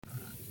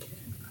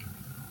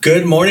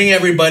Good morning,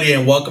 everybody,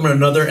 and welcome to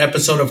another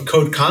episode of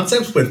Code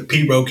Concepts with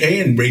Pete Roque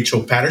and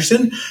Rachel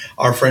Patterson.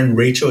 Our friend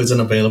Rachel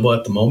isn't available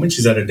at the moment.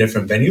 She's at a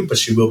different venue, but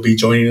she will be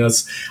joining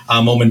us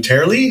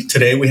momentarily.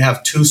 Today, we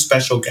have two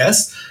special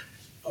guests.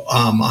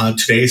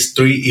 Today's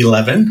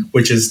 3/11,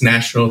 which is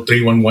National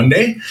 311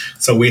 Day.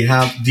 So we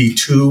have the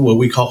two, what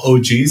we call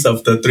OGs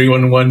of the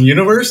 311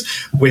 universe.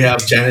 We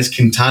have Janice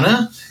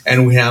Quintana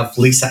and we have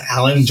Lisa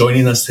Allen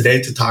joining us today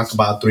to talk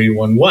about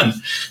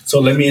 311. So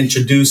let me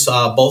introduce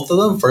both of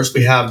them. First,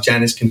 we have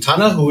Janice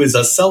Quintana, who is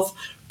a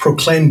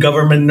self-proclaimed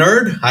government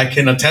nerd. I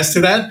can attest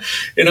to that.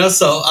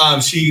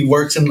 She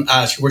works in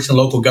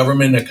local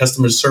government, a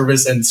customer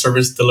service and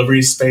service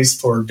delivery space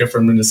for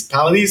different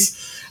municipalities.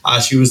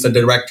 She was the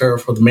director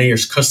for the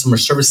Mayor's Customer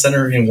Service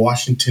Center in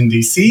Washington,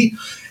 D.C.,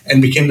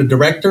 and became the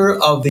director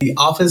of the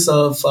Office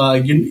of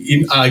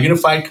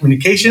Unified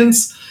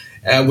Communications,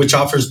 which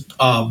offers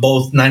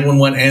both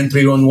 911 and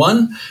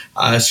 311.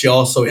 She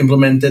also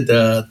implemented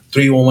the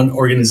 311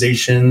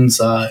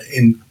 organizations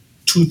in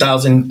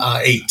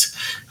 2008.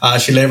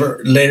 She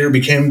later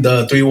became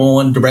the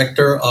 311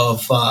 director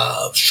of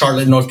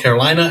Charlotte, North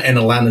Carolina, and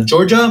Atlanta,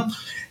 Georgia.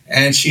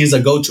 And she is a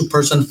go-to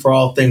person for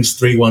all things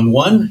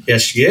 311.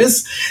 Yes, she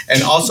is.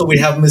 And also we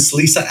have Miss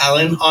Lisa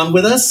Allen on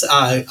with us.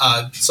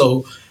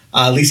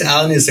 Lisa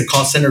Allen is the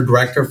call center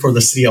director for the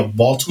city of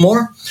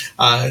Baltimore.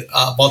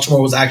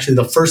 Baltimore was actually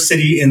the first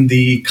city in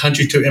the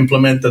country to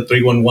implement the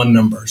 311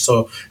 number.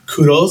 So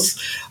kudos.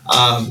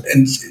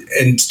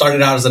 And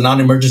started out as a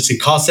non-emergency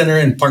call center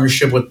in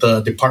partnership with the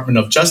Department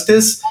of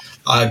Justice,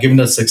 given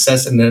the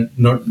success and the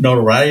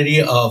notoriety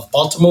of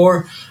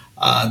Baltimore.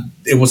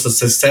 It was a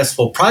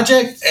successful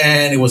project,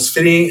 and it was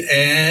fitting,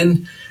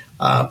 and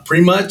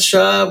pretty much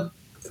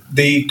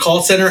the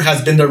call center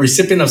has been the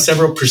recipient of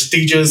several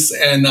prestigious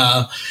and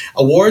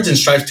awards and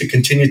strives to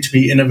continue to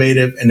be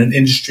innovative and an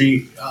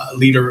industry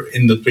leader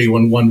in the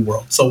 311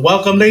 world. So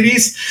welcome,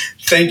 ladies.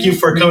 Thank you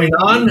for coming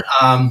on.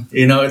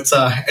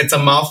 It's a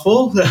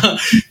mouthful.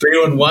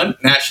 311,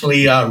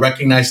 nationally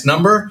recognized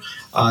number.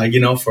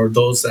 For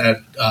those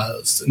that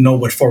know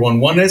what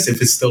 411 is,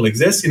 if it still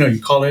exists,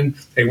 you call in,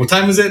 hey, what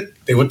time is it?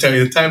 They will tell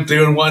you the time.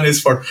 311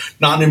 is for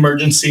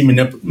non-emergency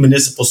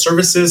municipal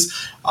services.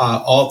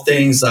 All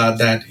things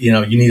that,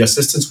 you need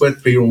assistance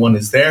with, 311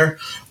 is there.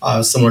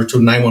 Similar to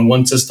a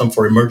 911 system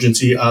for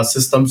emergency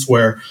systems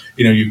where,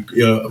 you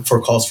for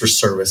calls for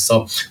service.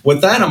 So with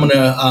that, I'm going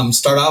to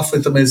start off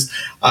with Ms.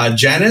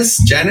 Janice.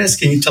 Janice,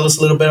 can you tell us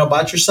a little bit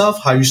about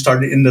yourself, how you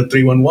started in the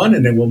 311,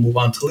 and then we'll move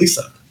on to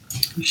Lisa.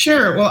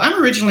 Sure. Well,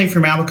 I'm originally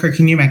from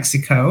Albuquerque, New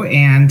Mexico,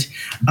 and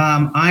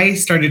I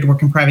started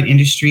working private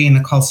industry in the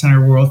call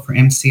center world for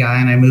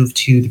MCI, and I moved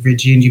to the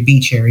Virginia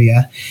Beach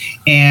area.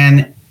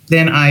 And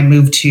then I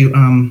moved to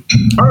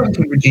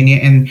Arlington, Virginia,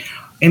 and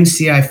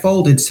MCI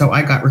folded, so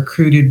I got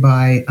recruited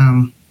by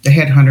the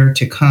headhunter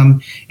to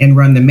come and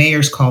run the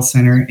mayor's call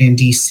center in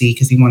D.C.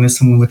 because he wanted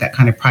someone with that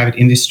kind of private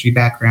industry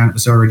background. It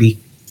was already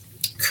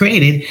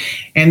created.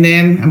 And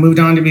then I moved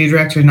on to be the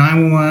director of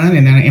 911,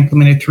 and then I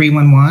implemented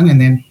 311,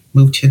 and then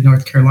moved to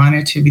North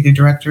Carolina to be the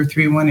director of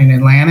 311 in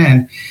Atlanta.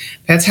 And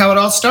that's how it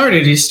all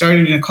started. It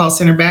started in a call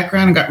center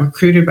background and got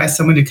recruited by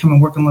someone to come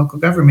and work in local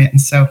government. And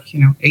so,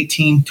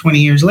 18, 20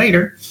 years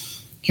later,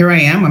 here I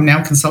am. I'm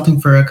now consulting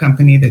for a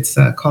company that's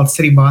called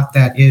CityBot,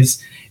 that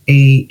is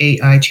a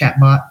AI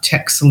chatbot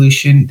tech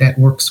solution that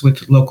works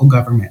with local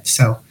government.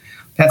 So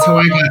that's how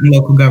I got in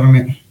local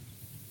government.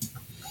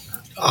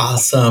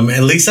 Awesome.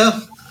 And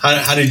Lisa,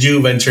 how did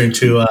you venture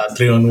into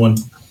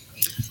 311?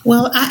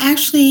 Well, I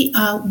actually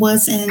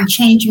was in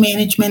change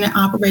management and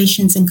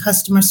operations and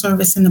customer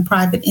service in the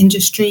private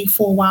industry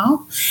for a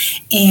while.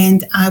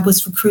 And I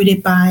was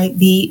recruited by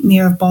the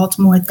mayor of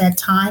Baltimore at that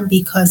time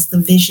because the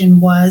vision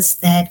was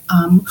that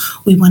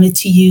we wanted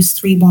to use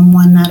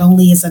 311 not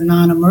only as a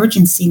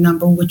non-emergency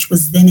number, which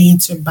was then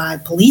answered by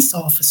police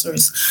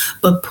officers,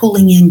 but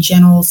pulling in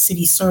general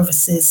city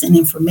services and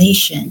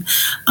information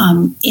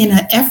in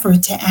an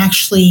effort to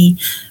actually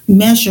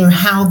measure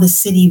how the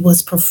city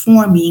was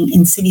performing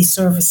in city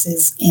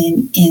services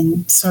and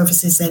in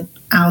services that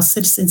our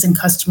citizens and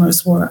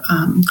customers were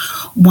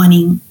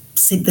wanting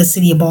the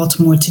city of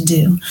Baltimore to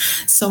do.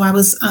 So I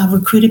was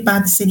recruited by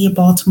the city of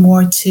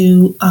Baltimore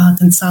to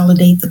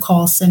consolidate the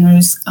call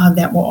centers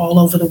that were all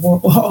over the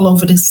world, all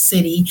over the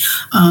city.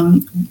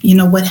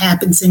 What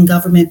happens in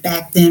government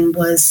back then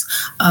was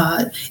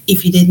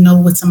if you didn't know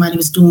what somebody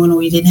was doing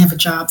or you didn't have a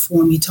job for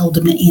them, you told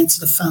them to answer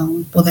the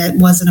phone. Well, that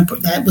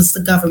was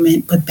the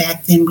government, but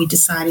back then we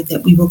decided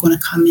that we were going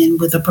to come in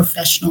with a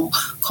professional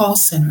call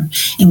center,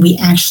 and we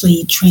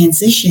actually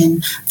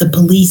transitioned the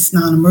police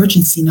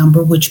non-emergency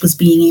number, which was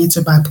being answered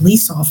by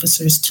police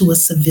officers, to a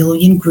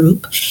civilian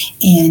group,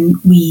 and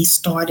we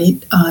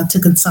started to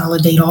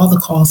consolidate all the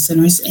call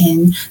centers,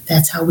 and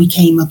that's how we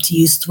came up to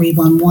use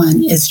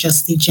 311 as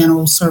just the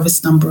general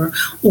service number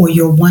or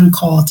your one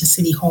call to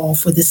City Hall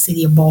for the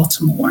city of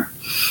Baltimore.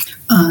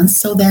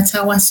 So that's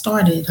how I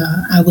started.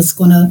 I was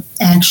going to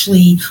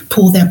actually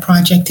pull that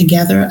project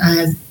together.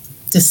 I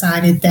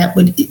decided that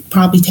would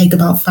probably take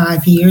about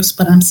 5 years,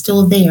 but I'm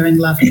still there and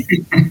love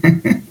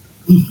it.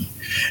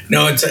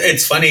 No,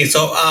 it's funny.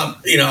 So,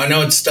 I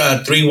know it's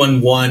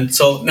 311.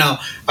 So now,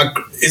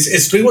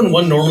 is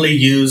 311 normally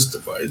used?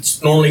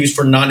 It's normally used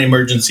for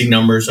non-emergency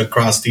numbers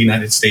across the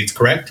United States,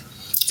 correct?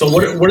 So,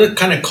 what are the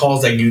kind of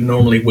calls that you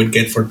normally would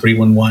get for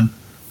 311?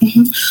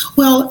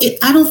 Well,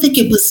 I don't think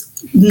it was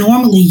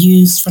normally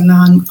used for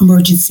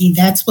non-emergency.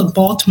 That's what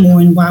Baltimore,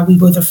 and why we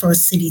were the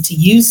first city to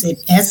use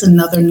it as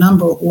another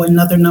number or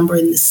another number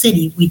in the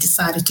city. We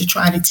decided to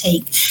try to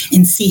take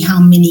and see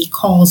how many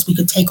calls we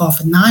could take off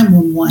of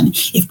 911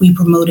 if we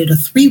promoted a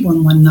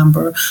 311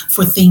 number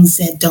for things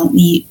that don't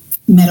need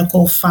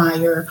medical,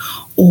 fire,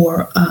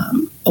 or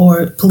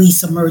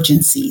police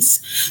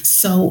emergencies.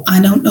 So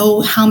I don't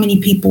know how many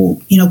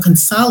people,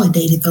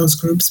 consolidated those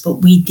groups, but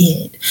we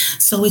did.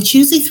 So it's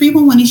usually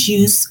 311 is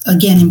used.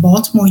 Again, in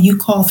Baltimore, you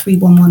call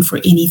 311 for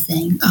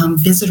anything.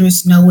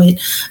 Visitors know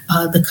it.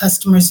 The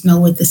customers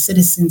know it. The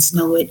citizens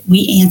know it.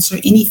 We answer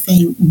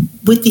anything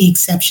with the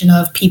exception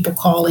of people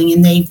calling,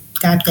 and they've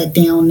got that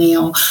down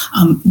now.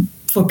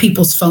 For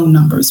people's phone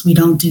numbers. We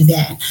don't do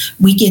that.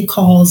 We get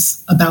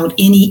calls about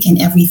any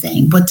and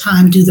everything. What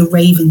time do the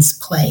Ravens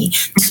play?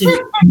 To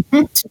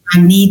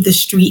I need the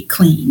street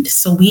cleaned.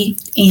 So we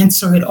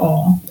answer it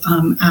all.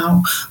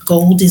 Our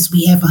goal is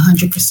we have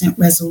 100%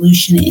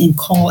 resolution in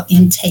call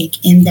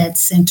intake in that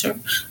center.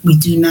 We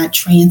do not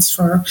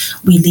transfer.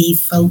 We leave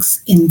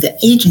folks in the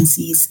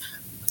agencies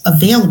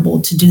available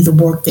to do the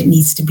work that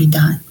needs to be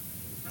done.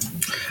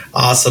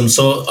 Awesome.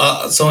 So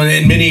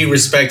in many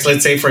respects,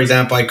 let's say, for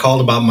example, I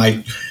called about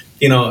my,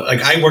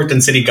 like I worked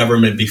in city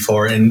government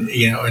before, and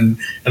a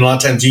lot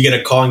of times you get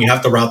a call and you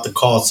have to route the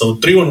call. So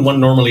 311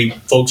 normally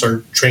folks are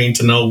trained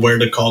to know where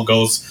the call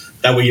goes.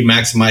 That way you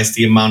maximize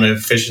the amount of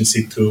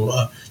efficiency to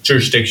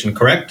jurisdiction,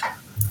 correct?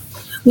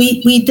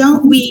 We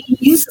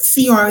use a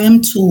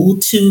CRM tool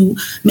to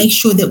make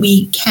sure that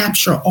we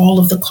capture all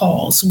of the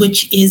calls,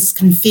 which is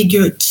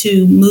configured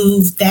to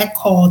move that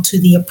call to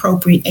the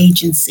appropriate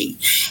agency.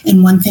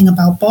 And one thing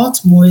about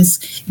Baltimore is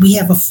we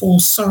have a full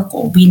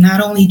circle. We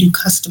not only do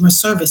customer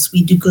service,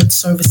 we do good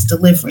service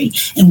delivery,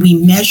 and we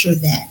measure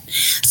that.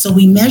 So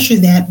we measure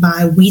that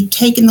by we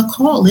taking the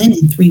call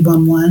in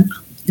 311.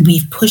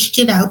 We've pushed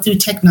it out through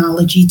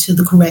technology to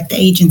the correct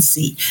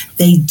agency.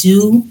 They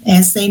do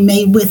as they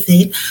may with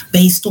it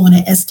based on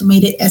an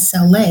estimated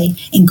SLA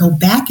and go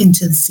back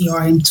into the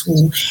CRM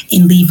tool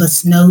and leave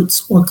us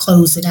notes or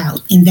close it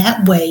out. In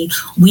that way,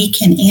 we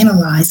can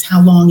analyze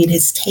how long it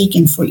has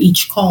taken for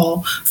each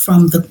call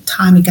from the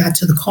time it got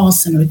to the call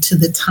center to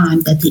the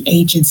time that the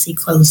agency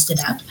closed it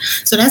out.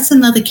 So that's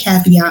another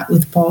caveat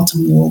with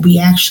Baltimore. We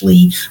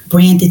actually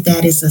branded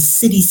that as a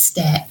city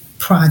stat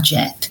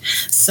project.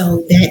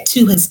 So that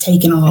too has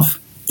taken off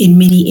in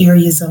many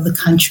areas of the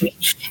country,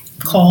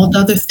 called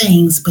other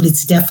things, but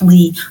it's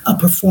definitely a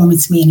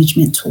performance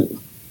management tool.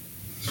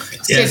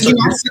 Yeah, so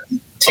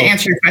to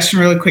answer your question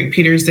really quick,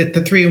 Peter, is that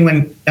the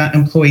 311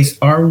 employees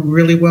are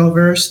really well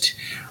versed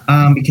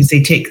because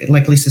they take,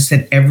 like Lisa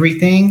said,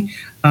 everything,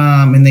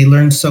 and they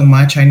learn so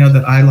much. I know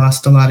that I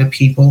lost a lot of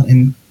people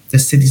in the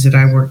cities that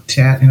I worked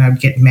at, and I'd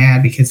get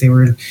mad because they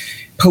were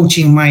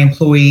poaching my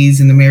employees,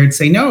 and the mayor would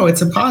say, no,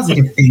 it's a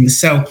positive thing.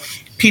 So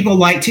people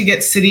like to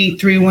get City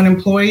 311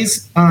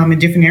 employees in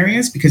different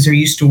areas because they're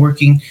used to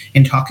working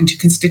and talking to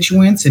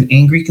constituents and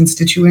angry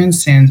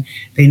constituents, and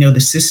they know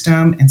the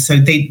system. And so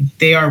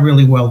they are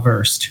really well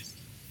versed.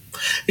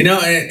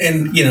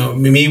 And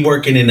me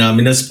working in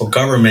municipal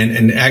government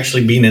and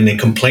actually being in a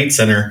complaint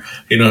center,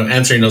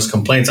 answering those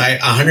complaints, I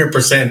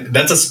 100%,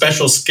 that's a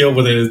special skill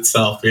within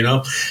itself,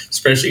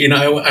 especially,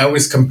 I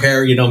always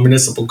compare,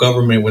 municipal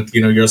government with,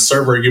 your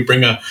server. You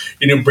bring a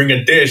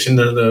dish and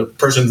the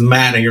person's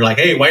mad and you're like,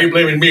 hey, why are you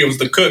blaming me? It was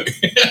the cook.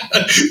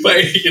 But,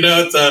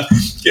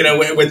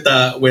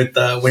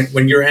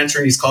 when you're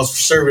answering these calls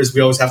for service, we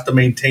always have to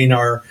maintain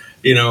our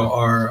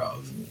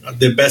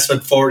the best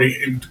foot forward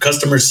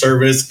customer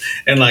service,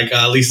 and like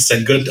Lisa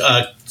said, good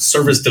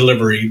service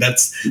delivery.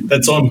 That's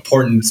so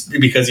important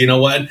because you know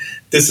what,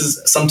 this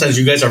is sometimes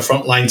you guys are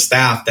frontline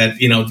staff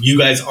that you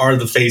guys are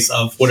the face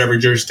of whatever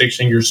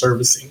jurisdiction you're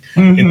servicing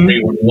in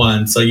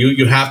 311. So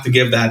you have to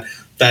give that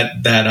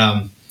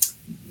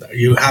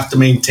you have to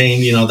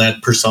maintain,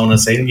 that persona,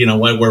 saying,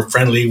 what, we're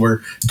friendly, we're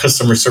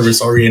customer service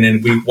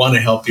oriented, we want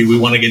to help you, we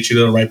want to get you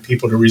to the right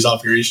people to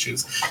resolve your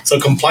issues. So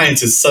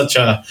compliance is such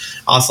a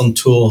awesome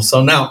tool.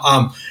 So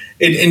now,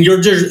 in your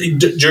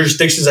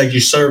jurisdictions that you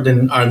served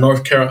in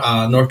North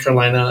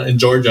Carolina and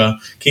Georgia,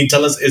 can you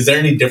tell us, is there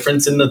any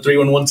difference in the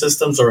 311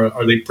 systems, or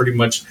are they pretty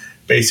much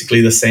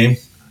basically the same?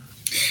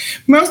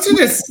 Most of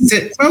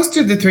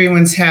the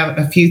 311s have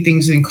a few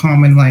things in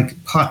common, like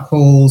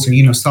potholes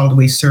or solid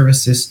waste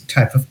services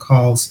type of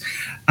calls.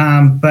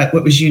 But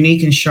what was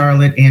unique in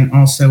Charlotte and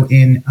also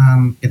in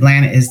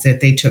Atlanta is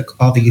that they took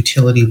all the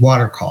utility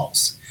water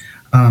calls.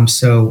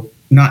 So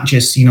not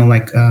just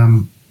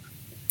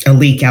a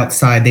leak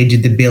outside. They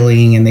did the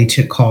billing and they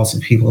took calls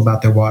of people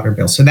about their water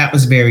bill. So that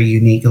was very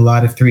unique. A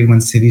lot of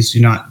 3-1 cities do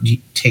not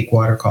take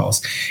water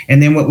calls.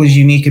 And then what was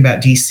unique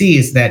about DC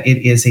is that it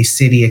is a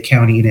city, a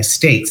county, and a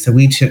state. So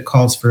we took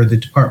calls for the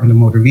Department of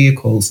Motor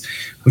Vehicles,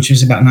 which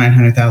was about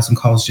 900,000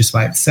 calls just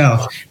by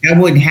itself. That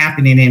wouldn't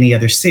happen in any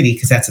other city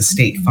because that's a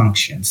state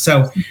function.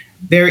 So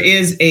there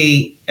is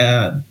a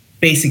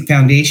basic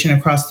foundation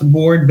across the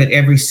board, but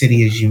every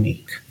city is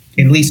unique.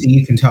 And Lisa,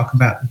 you can talk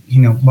about,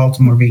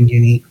 Baltimore being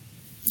unique.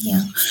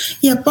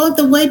 Yeah. Both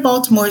the way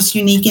Baltimore is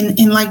unique,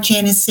 and like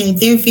Janice said,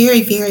 they're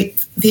very, very,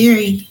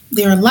 very.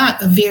 There are a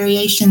lot of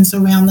variations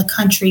around the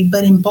country,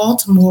 but in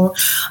Baltimore,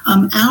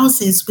 ours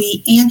is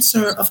we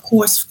answer, of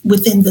course,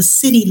 within the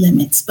city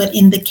limits, but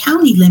in the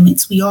county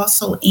limits, we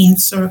also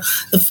answer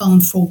the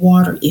phone for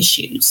water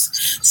issues.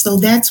 So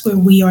that's where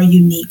we are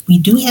unique. We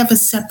do have a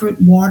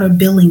separate water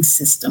billing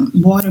system,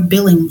 water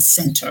billing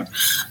center,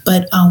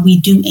 but we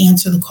do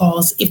answer the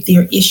calls if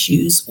there are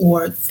issues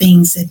or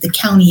things that the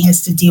county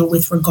has to deal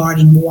with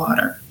regarding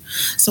water.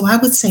 So I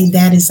would say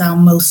that is our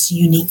most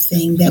unique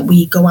thing, that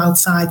we go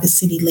outside the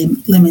city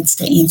limits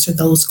to answer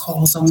those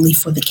calls only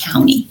for the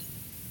county.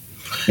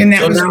 And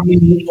that was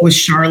unique with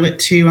Charlotte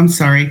too. I'm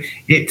sorry.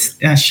 It's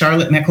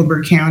Charlotte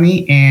Mecklenburg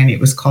County, and it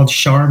was called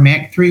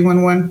Char-Mec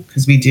 311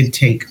 because we did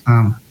take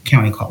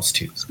county calls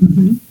too.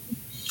 Mm-hmm.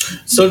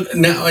 So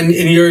now, in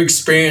your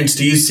experience,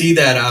 do you see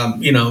that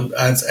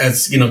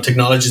as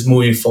technology is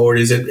moving forward,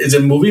 is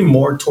it moving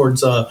more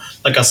towards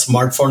like a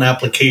smartphone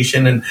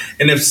application, and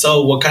if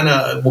so, what kind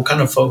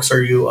of folks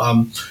are you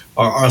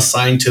are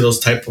assigned to those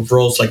type of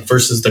roles, like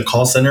versus the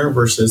call center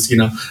versus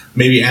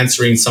maybe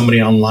answering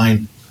somebody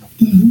online?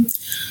 Mm-hmm.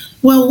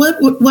 Well,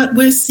 what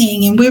we're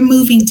seeing, and we're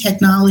moving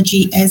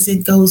technology as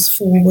it goes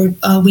forward.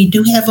 We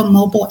do have a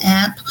mobile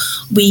app.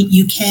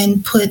 You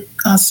can put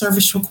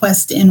service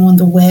requests in on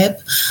the web.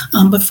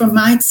 But from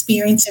my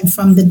experience and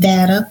from the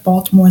data,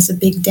 Baltimore is a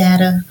big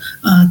data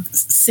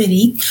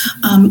city.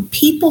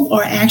 People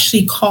are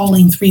actually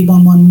calling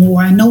 311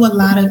 more. I know a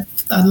lot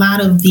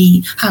of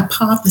the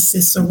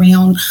hypothesis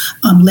around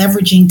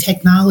leveraging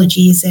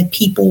technology is that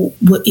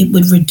it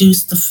would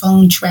reduce the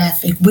phone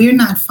traffic. We're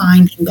not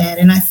finding that.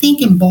 And I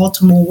think in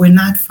Baltimore, we're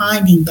not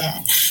finding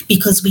that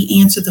because we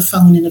answer the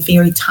phone in a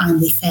very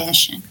timely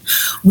fashion.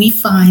 We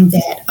find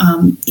that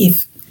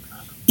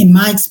in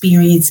my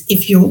experience,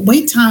 if your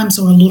wait times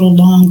are a little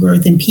longer,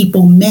 then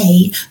people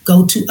may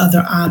go to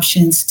other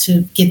options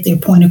to get their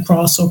point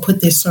across or put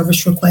their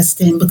service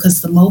request in,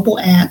 because the mobile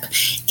app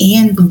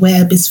and the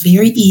web is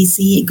very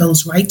easy. It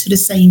goes right to the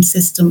same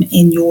system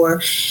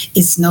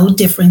it's no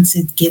difference.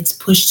 It gets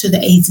pushed to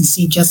the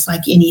agency just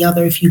like any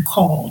other if you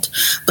called.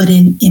 But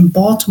in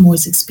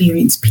Baltimore's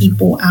experience,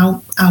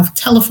 our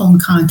telephone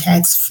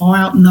contacts far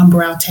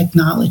outnumber our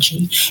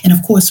technology. And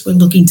of course, we're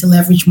looking to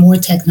leverage more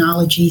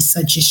technology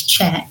such as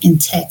chat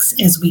and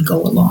text as we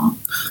go along.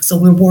 So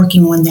we're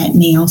working on that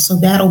now. So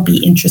that'll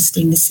be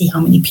interesting to see how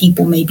many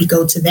people maybe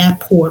go to that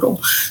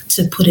portal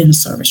to put in a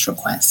service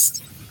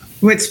request.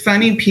 What's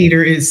funny, Pete,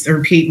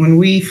 when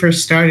we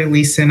first started,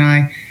 Lisa and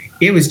I,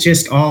 it was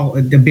just all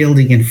the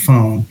building and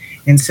phone.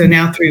 And so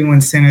now 311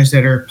 centers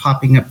that are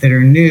popping up that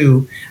are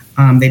new,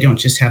 they don't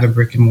just have a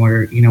brick and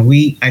mortar.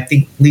 I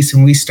think, Lisa,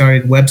 when we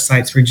started,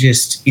 websites were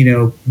just,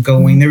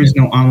 going. There was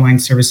no online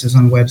services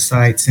on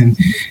websites and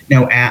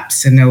no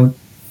apps and no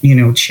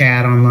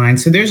chat online.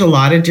 So there's a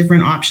lot of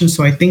different options.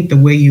 So I think the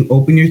way you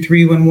open your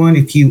 311,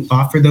 if you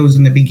offer those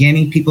in the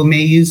beginning, people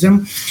may use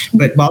them.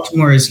 But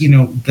Baltimore is,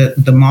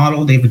 the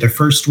model. They were the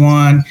first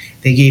one.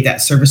 They gave that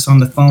service on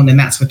the phone, and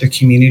that's what their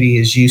community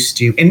is used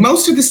to. And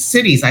most of the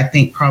cities, I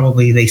think,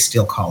 probably they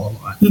still call a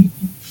lot.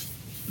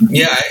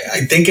 Yeah,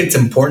 I think it's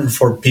important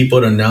for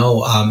people to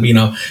know,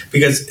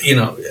 because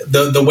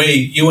the way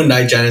you and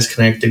I, Janice,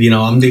 connected.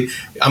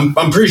 I'm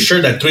pretty sure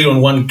that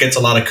 311 gets a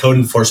lot of code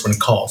enforcement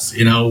calls.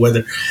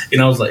 Whether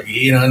it's like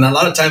and a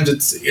lot of times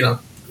it's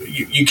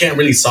you can't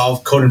really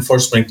solve code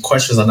enforcement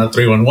questions on a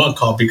 311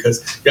 call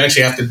because you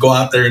actually have to go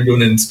out there and do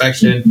an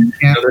inspection.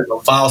 Yeah. There's a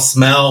foul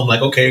smell. I'm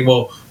like, okay,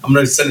 well, I'm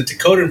going to send it to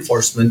code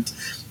enforcement,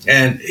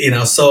 and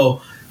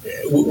so.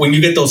 When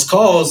you get those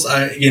calls,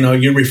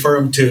 you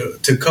refer them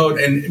to code.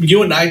 And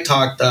you and I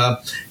talked,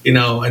 and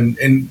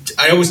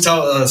I always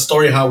tell a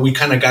story how we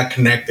kind of got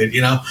connected.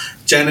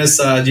 Janice,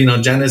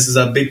 Janice is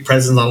a big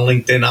presence on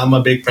LinkedIn. I'm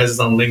a big presence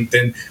on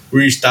LinkedIn.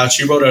 We reached out.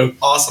 She wrote an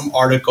awesome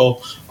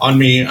article on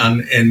me on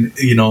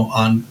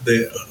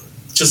the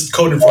just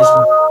code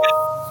enforcement.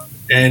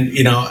 And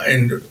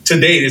and to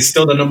date, it's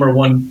still the number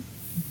one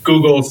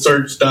Google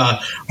searched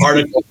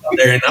article out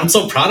there, and I'm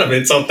so proud of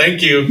it. So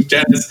thank you,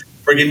 Janice,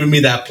 for giving me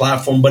that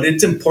platform. But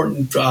it's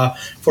important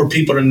for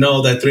people to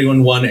know that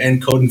 311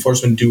 and code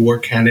enforcement do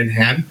work hand in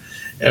hand,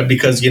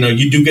 because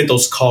you do get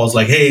those calls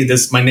like, hey,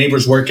 my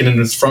neighbor's working in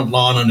his front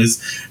lawn on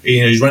his,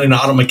 he's running an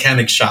auto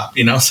mechanic shop,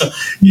 so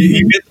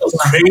you get those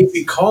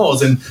crazy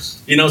calls, and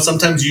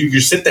sometimes you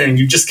sit there and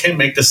you just can't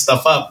make this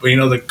stuff up.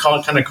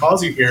 The kind of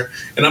calls you hear,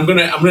 and I'm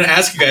gonna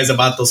ask you guys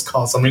about those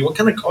calls. I mean, what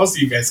kind of calls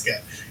do you guys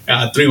get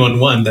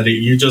 311 that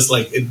you just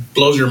like, it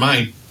blows your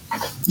mind?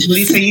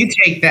 Lisa, you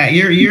take that.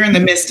 You're in the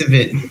midst of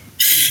it.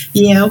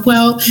 Yeah,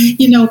 well,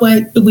 you know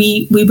what?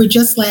 We were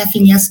just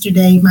laughing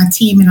yesterday, my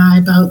team and I,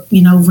 about,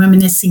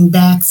 reminiscing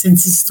back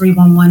since it's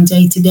 311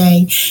 day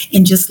today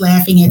and just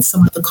laughing at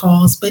some of the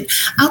calls. But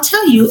I'll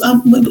tell you,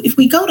 if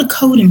we go to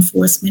code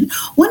enforcement,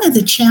 one of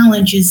the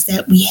challenges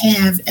that we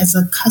have as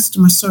a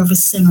customer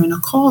service center and a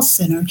call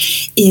center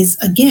is,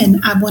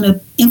 again, I want to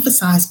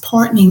emphasize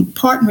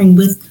partnering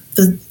with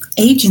the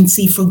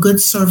agency for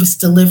good service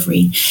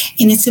delivery.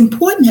 And it's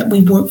important that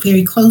we work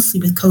very closely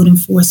with code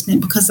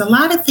enforcement, because a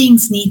lot of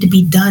things need to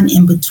be done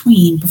in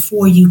between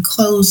before you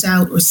close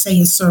out or say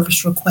a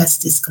service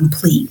request is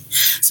complete.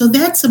 So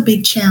that's a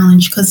big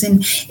challenge, because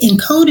in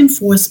code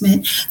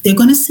enforcement, they're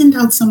going to send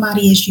out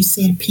somebody, as you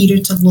said, Peter,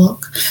 to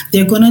look.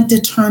 They're going to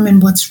determine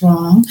what's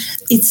wrong.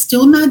 It's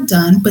still not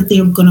done, but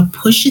they're going to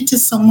push it to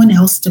someone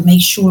else to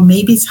make sure.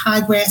 Maybe it's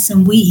high grass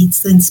and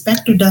weeds. The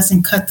inspector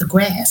doesn't cut the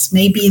grass.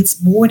 Maybe it's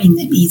boarding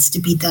that needs to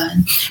be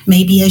done.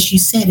 Maybe, as you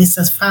said, it's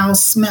a foul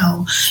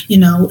smell,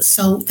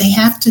 so they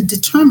have to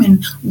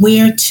determine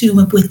where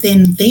to,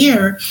 within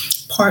their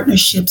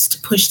partnerships, to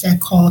push that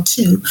call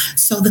to.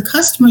 So the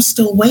customer's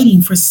still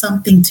waiting for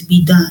something to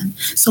be done.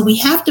 So we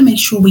have to make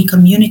sure we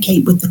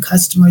communicate with the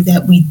customer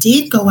that we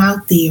did go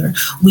out there.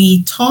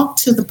 We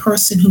talked to the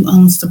person who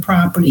owns the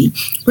property.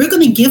 We're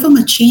going to give them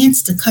a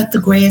chance to cut the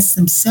grass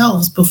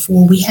themselves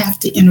before we have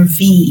to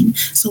intervene.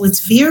 So it's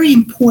very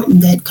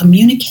important that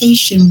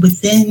communication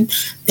within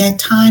that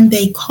time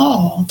they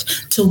called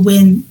to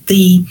when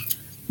the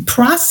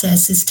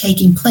process is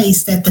taking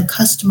place, that the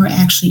customer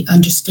actually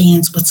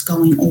understands what's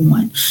going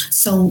on.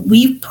 So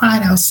we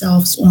pride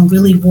ourselves on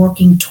really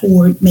working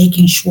toward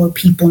making sure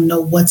people know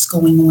what's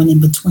going on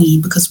in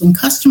between, because when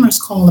customers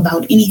call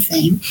about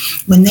anything,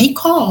 when they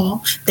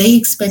call, they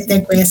expect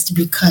that grass to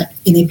be cut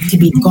and it to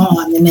be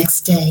gone the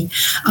next day.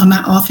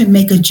 I often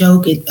make a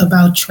joke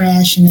about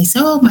trash, and they say,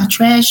 "Oh, my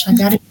trash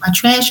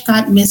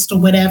got missed," or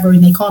whatever,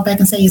 and they call back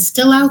and say, "It's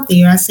still out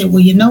there." I said,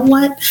 "Well, you know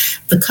what?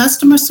 The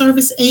customer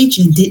service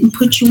agent didn't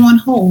put you on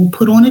hold.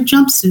 Put on a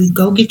jumpsuit,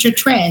 go get your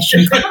trash."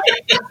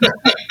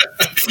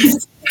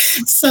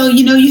 So,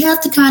 you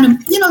have to kind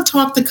of,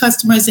 talk to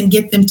customers and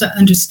get them to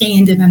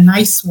understand in a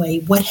nice way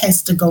what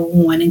has to go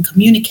on, and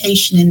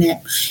communication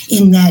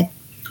in that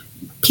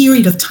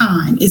period of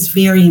time is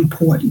very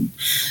important.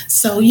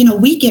 So,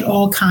 we get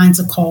all kinds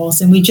of calls,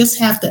 and we just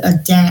have to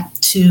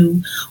adapt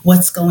to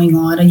what's going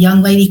on. A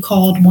young lady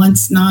called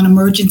once,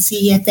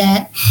 non-emergency at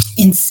that,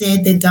 and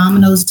said that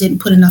Domino's didn't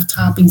put enough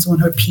toppings on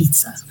her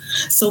pizza.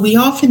 So we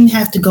often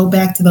have to go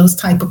back to those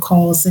type of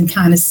calls and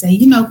kind of say,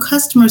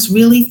 customers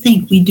really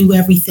think we do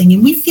everything,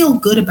 and we feel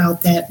good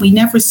about that. We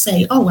never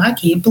say, "Oh, I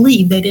can't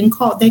believe they didn't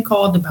call. They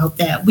called about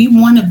that." We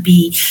want to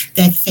be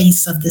that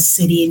face of the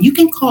city, and you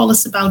can call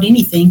us about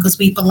anything, because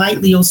we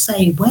politely will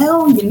say,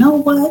 "Well, you know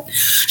what?"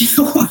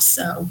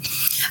 So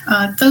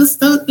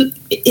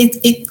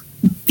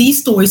these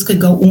stories could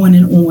go on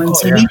and on. Oh,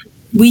 so yeah.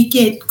 we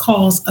get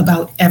calls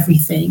about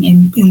everything,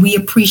 and we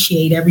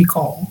appreciate every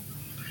call.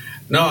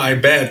 No, I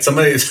bet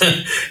somebody's,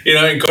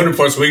 in code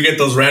enforcement, we get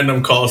those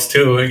random calls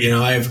too.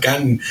 I've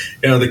gotten,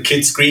 the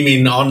kids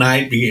screaming all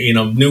night,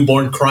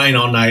 newborn crying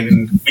all night,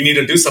 and we need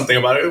to do something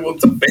about it. Well,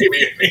 it's a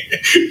baby.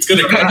 It's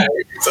going to cry.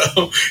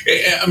 So,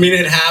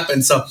 it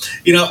happens. So,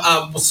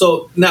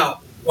 so now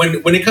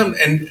when it comes,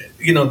 and,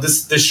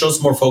 this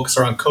shows more focus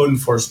around code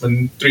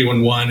enforcement,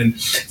 311. And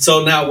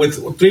so now with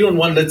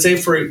 311, let's say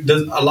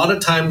a lot of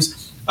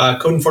times,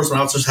 code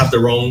enforcement officers have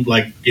their own,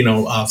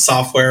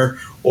 software,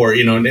 or,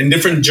 in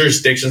different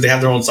jurisdictions, they have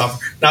their own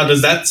software. Now,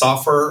 does that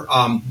software,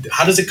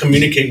 how does it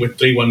communicate with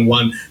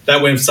 311?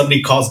 That way, if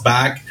somebody calls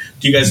back,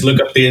 do you guys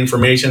look up the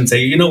information and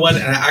say, "You know what,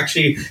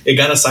 actually, it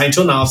got assigned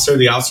to an officer.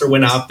 The officer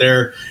went out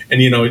there,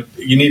 and, you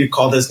need to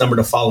call this number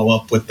to follow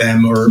up with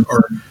them," or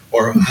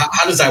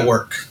how does that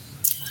work?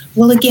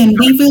 Well, again,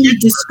 we really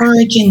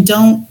discourage and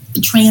don't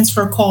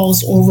transfer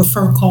calls or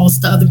refer calls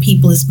to other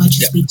people as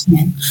much as we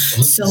can.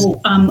 So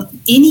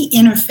any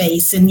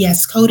interface, and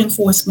yes, code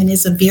enforcement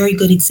is a very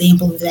good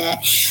example of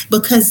that,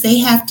 because they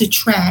have to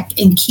track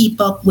and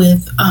keep up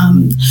with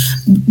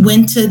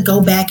when to go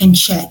back and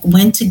check,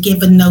 when to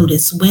give a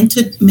notice, when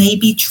to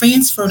maybe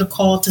transfer the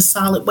call to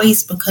solid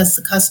waste because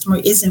the customer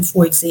isn't,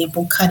 for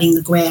example, cutting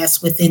the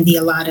grass within the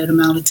allotted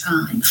amount of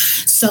time.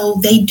 So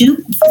they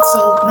do.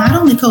 So not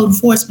only code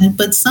enforcement,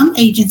 but some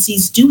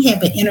agencies do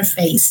have an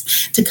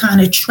interface to kind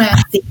of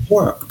track the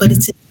work, but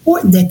it's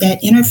important that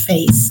that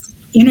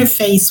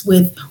interface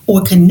with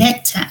or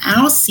connect to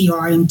our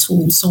CRM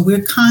tool, so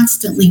we're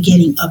constantly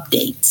getting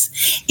updates.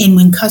 And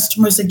when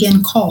customers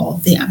again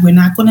call, we're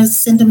not going to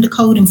send them to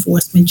code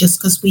enforcement just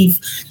because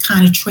we've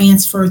kind of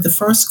transferred the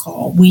first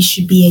call. We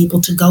should be able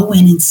to go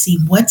in and see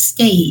what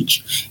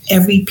stage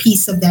every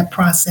piece of that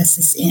process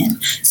is in,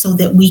 so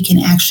that we can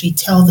actually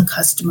tell the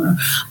customer,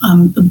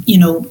 and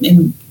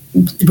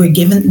we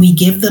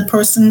give the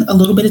person a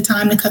little bit of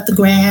time to cut the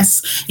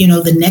grass.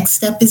 The next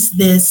step is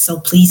this, so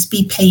please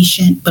be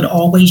patient, but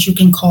always you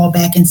can call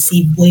back and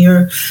see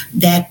where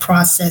that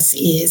process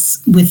is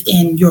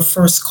within your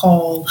first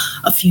call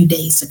a few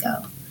days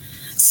ago.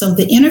 So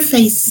the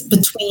interface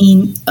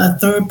between a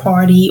third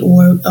party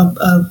or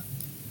a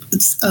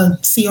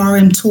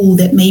CRM tool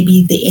that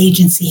maybe the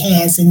agency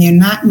has, and there are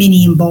not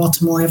many in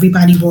Baltimore.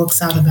 Everybody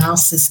works out of our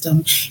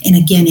system. And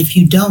again, if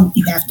you don't,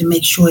 you have to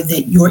make sure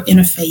that your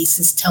interface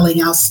is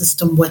telling our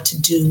system what to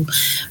do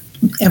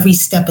every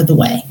step of the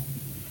way.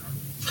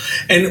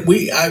 And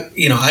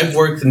I've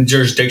worked in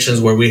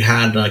jurisdictions where we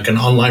had like an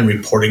online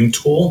reporting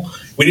tool.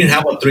 We didn't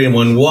have a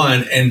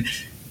 3-1-1, and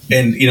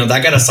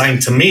that got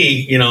assigned to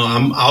me.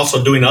 I'm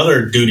also doing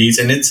other duties,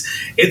 and it's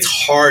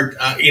hard.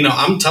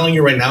 I'm telling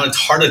you right now, it's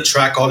hard to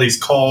track all these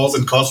calls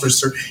and calls for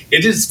service.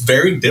 It is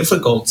very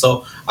difficult.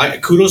 So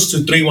kudos to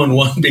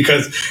 3-1-1,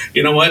 because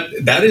you know what,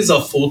 that is a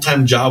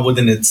full-time job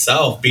within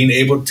itself. Being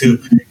able to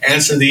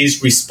answer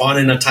these, respond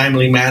in a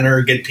timely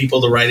manner, get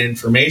people the right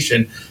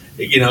information.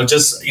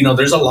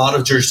 There's a lot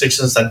of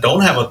jurisdictions that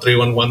don't have a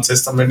 3-1-1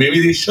 system, and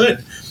maybe they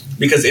should.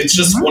 Because it's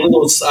just one of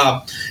those,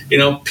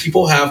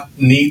 people have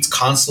needs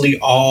constantly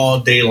all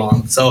day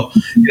long. So,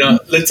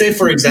 let's say,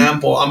 for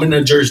example, I'm in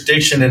a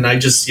jurisdiction and I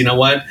just,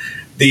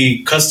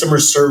 the customer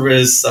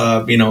service,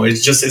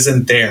 it just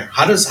isn't there.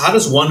 How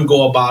does one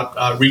go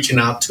about reaching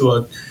out to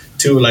a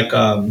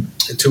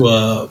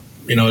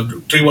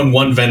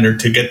 3-1-1 vendor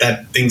to get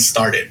that thing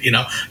started?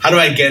 How do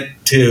I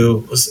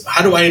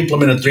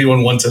implement a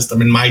 3-1-1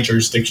 system in my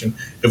jurisdiction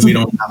if we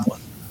don't have one?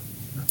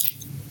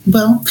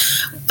 Well,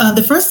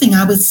 the first thing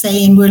I would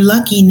say, and we're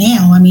lucky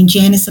now,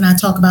 Janice and I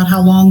talk about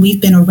how long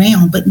we've been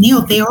around, but now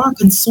there are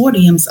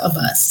consortiums of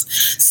us.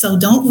 So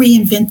don't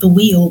reinvent the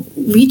wheel.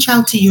 Reach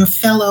out to your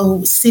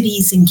fellow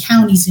cities and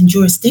counties and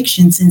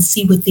jurisdictions and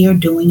see what they're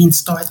doing and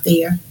start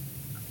there.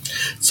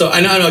 So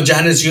I know,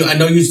 Janice, I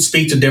know you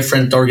speak to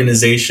different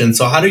organizations.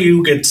 So how do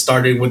you get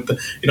started with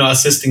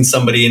assisting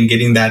somebody in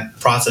getting that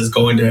process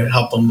going to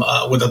help them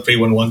with a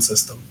 3-1-1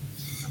 system?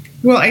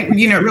 Well, it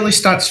really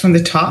starts from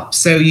the top.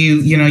 So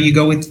you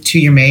go to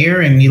your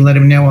mayor and you let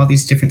him know all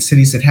these different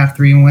cities that have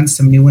 3-1,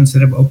 some new ones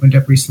that have opened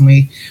up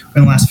recently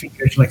in the last few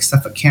years, like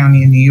Suffolk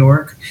County and New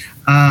York.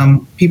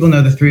 People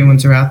know the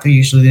 3-1s are out there.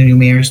 Usually the new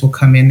mayors will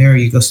come in there, or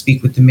you go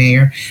speak with the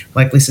mayor.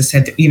 Like Lisa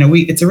said,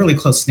 it's a really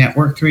close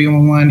network,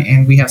 3-1-1,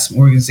 and we have some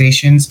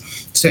organizations.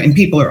 And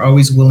people are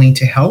always willing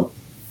to help.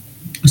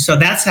 So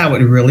that's how it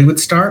really would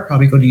start.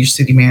 Probably go to your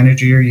city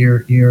manager,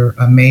 your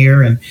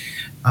mayor, and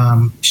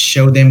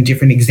show them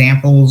different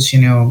examples.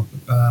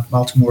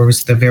 Baltimore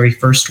was the very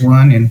first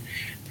one, and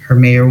her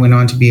mayor went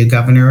on to be a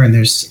governor. And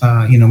there's,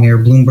 Mayor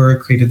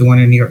Bloomberg created the one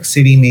in New York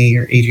City.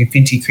 Mayor Adrian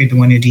Finty created the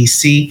one in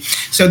D.C.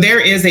 So there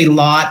is a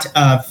lot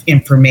of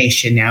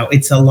information now.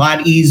 It's a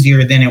lot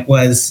easier than it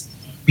was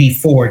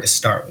before to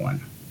start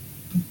one.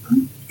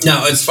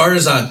 Now, as far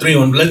as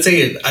 3-1, let's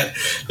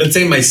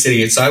say my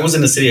city. So I was in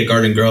the city of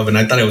Garden Grove, and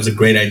I thought it was a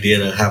great idea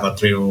to have a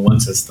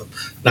 3-1-1 system.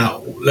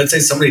 Now, let's say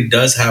somebody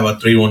does have a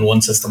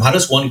 3-1-1 system. How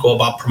does one go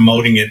about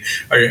promoting it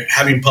or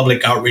having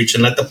public outreach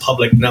and let the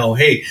public know,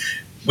 hey,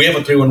 we have a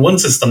 3-1-1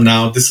 system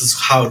now. This is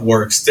how it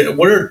works.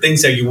 What are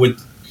things that you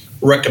would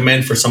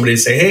recommend for somebody to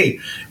say, hey,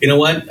 you know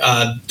what,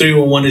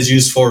 3-1-1 is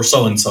used for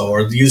so-and-so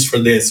or used for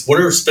this? What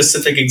are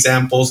specific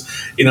examples,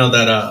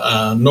 that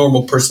a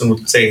normal person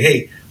would say,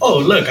 hey, oh,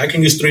 look, I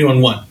can use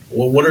 3-1-1.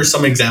 What are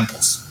some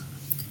examples?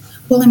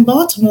 Well, in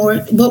Baltimore,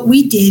 what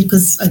we did,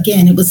 because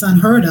again, it was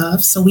unheard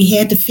of, so we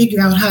had to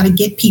figure out how to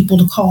get people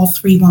to call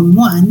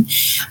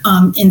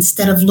 3-1-1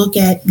 instead of look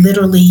at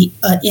literally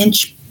an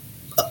inch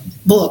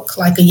book,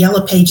 like a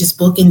Yellow Pages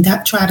book, and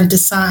try to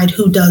decide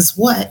who does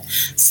what.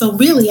 So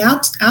really, our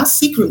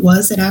secret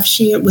was that I've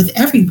shared with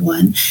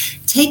everyone,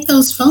 take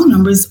those phone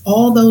numbers,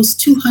 all those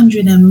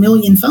 200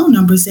 million phone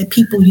numbers that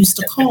people used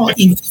to call,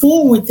 and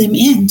forward them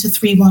into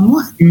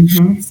 3-1-1.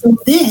 Mm-hmm. So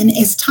then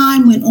as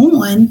time went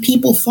on,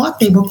 people thought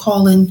they were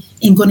calling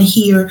and going to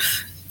hear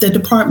the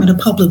Department of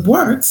Public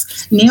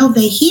Works. Now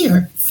they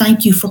hear,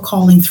 thank you for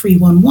calling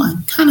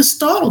 3-1-1. Kind of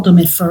startled them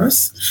at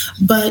first,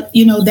 but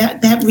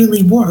that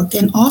really worked.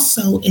 And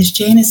also, as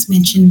Janice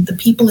mentioned, the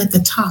people at the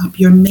top,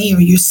 your mayor,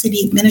 your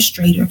city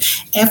administrator,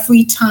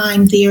 every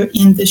time they're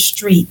in the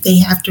street, they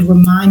have to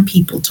remind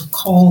people to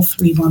call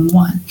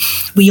 3-1-1.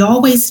 We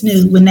always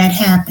knew when that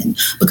happened,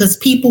 because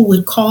people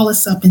would call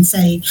us up and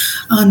say,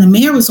 the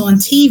mayor was on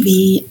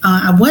TV.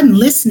 I wasn't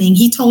listening.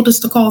 He told us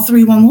to call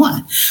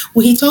 3-1-1.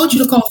 Well, he told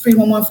you to call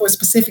 3-1-1 for a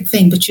specific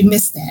thing, but you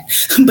missed that.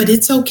 But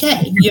it's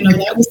okay.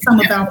 That was some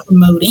of our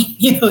promoting.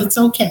 It's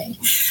okay.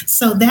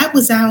 So that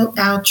was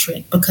our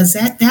trick, because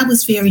that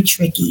was very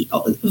tricky.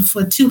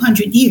 For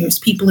 200 years,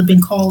 people have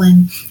been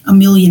calling a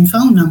million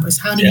phone numbers.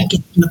 How do you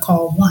get them to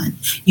call one?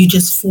 You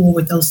just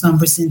forward those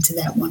numbers into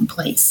that one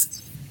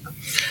place.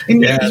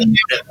 And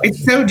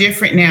it's so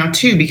different now,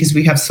 too, because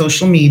we have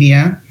social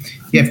media.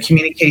 You have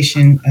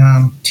communication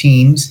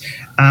teams.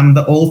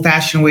 The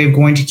old-fashioned way of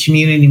going to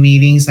community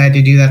meetings, I had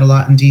to do that a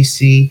lot in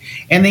D.C.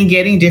 And then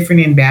getting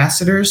different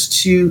ambassadors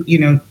to,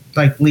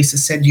 like Lisa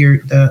said,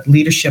 the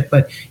leadership,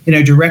 but,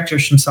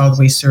 directors from solid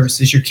waste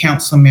services, your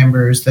council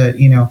members,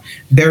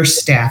 their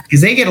staff,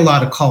 because they get a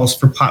lot of calls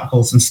for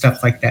potholes and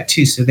stuff like that,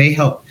 too. So they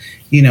help,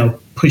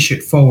 push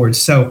it forward.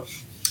 So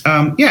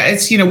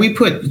It's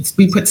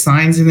we put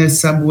signs in the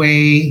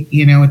subway,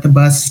 at the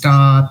bus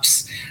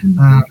stops,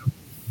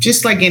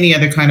 just like any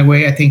other kind of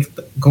way. I think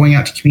going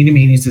out to community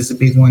meetings is a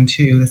big one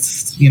too.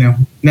 That's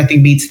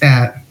nothing beats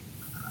that.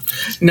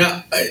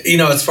 Now,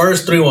 as far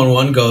as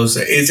 311 goes,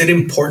 is it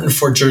important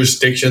for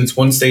jurisdictions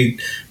once they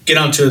get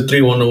onto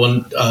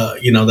 311,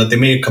 that they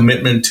make a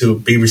commitment to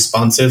be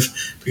responsive?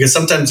 Because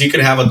sometimes you could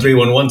have a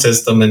 311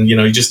 system and,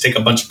 you just take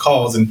a bunch of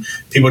calls and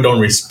people don't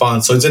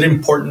respond. So is it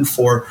important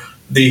for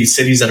the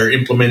cities that are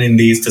implementing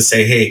these to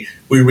say, hey,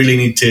 we really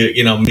need to,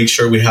 make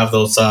sure we have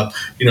those,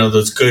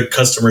 those good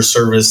customer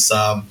service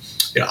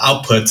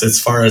outputs as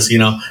far as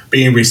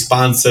being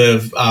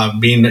responsive,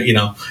 being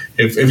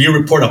if you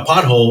report a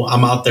pothole,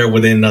 I'm out there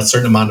within a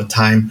certain amount of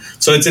time.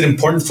 So it's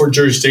important for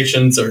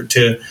jurisdictions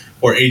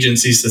or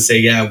agencies to say,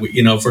 yeah,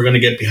 if we're going to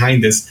get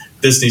behind this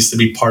needs to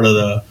be part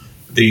of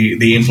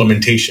the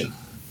implementation.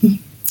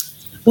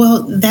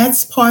 Well,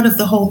 that's part of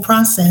the whole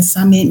process.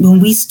 I mean, when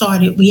we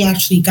started, we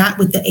actually got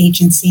with the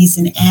agencies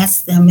and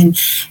asked them, and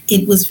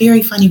it was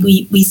very funny.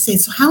 We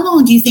said, so how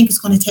long do you think it's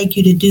going to take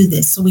you to do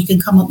this so we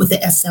can come up with the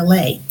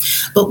SLA?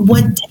 But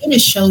what data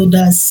showed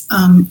us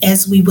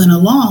as we went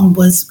along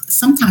was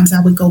sometimes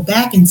I would go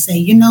back and say,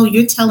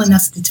 you're telling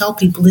us to tell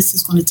people this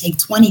is going to take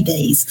 20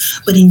 days.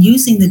 But in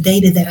using the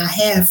data that I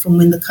have from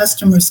when the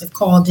customers have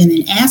called in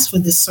and asked for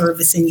this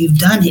service and you've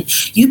done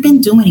it, you've been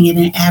doing it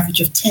an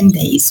average of 10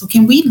 days. So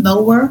can we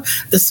lower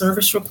the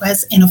service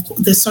request and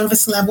the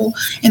service level?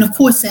 And of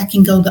course that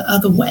can go the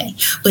other way,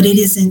 but it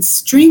is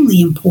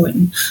extremely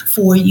important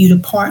for you to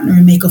partner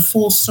and make a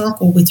full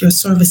circle with your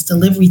service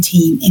delivery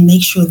team and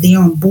make sure they're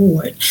on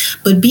board,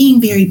 but being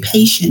very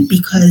patient,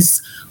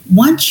 because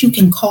once you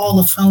can call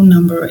a phone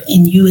number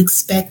and you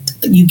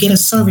get a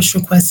service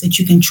request that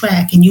you can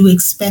track and you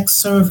expect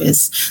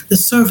service, the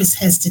service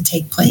has to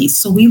take place.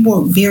 So we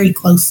work very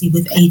closely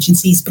with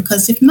agencies,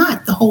 because if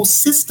not, the whole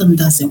system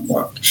doesn't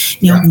work.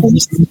 Now, of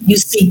course, you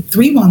see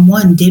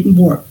 311 didn't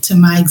work to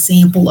my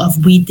example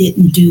of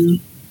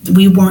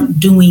we weren't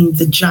doing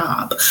the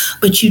job.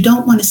 But you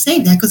don't want to say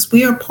that, because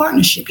we're a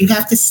partnership. You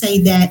have to say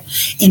that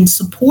and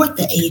support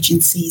the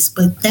agencies.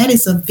 But that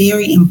is a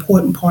very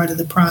important part of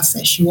the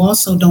process. You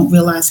also don't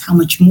realize how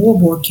much more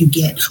work you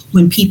get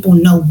when people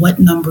know what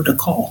number to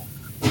call.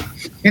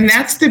 And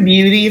that's the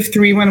beauty of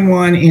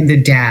 311 and the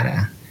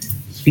data.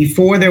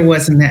 Before there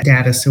wasn't that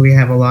data, so we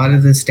have a lot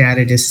of this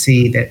data to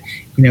see that,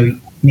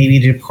 maybe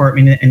the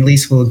department, and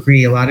Lisa will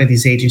agree, a lot of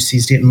these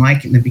agencies didn't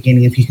like it in the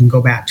beginning. If you can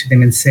go back to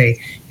them and say,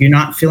 you're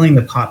not filling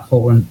the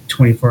pothole in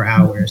 24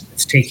 hours.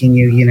 It's taking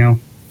you,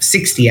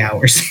 60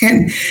 hours.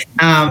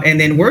 And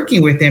then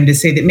working with them to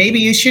say that maybe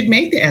you should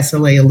make the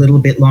SLA a little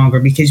bit longer,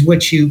 because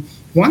what you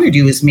want to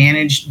do is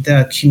manage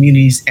the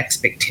community's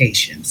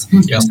expectations.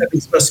 Yep. So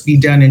it's supposed to be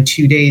done in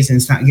 2 days and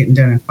it's not getting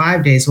done in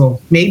 5 days.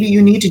 Well, maybe you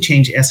need to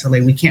change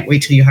SLA. We can't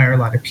wait till you hire a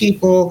lot of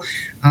people.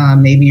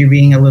 Maybe you're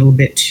being a little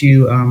bit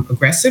too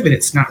aggressive and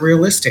it's not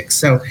realistic.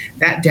 So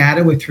that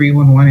data with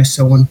 311 is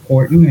so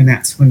important. And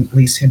that's when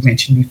Lisa had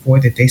mentioned before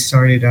that they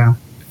started,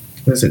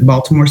 was it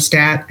Baltimore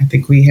Stat? I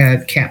think we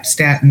had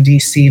CapStat in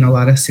DC, and a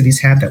lot of cities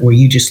have that, where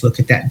you just look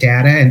at that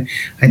data. And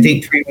I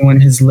think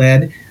 311 has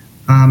led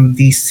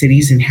these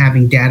cities in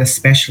having data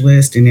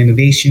specialists and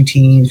innovation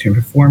teams and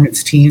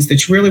performance teams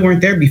that really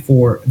weren't there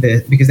before,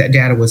 because that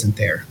data wasn't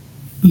there.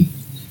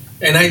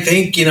 And I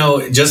think,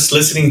 just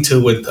listening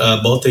to what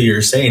both of you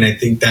are saying, I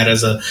think that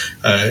as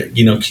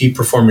key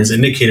performance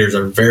indicators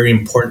are very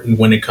important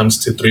when it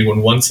comes to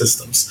 311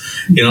 systems.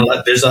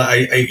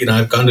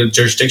 I've gone to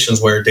jurisdictions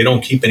where they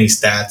don't keep any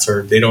stats,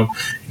 or they don't,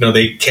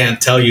 they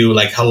can't tell you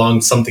like how long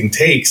something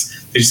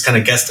takes. They just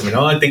kind of guesstimate.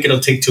 I think it'll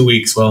take 2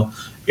 weeks. Well,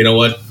 you know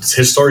what?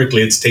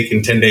 Historically, it's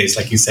taken 10 days,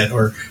 like you said,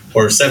 or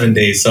 7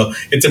 days. So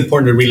it's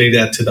important to relay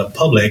that to the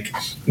public.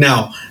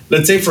 Now,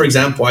 let's say, for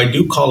example, I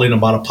do call in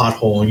about a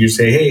pothole, and you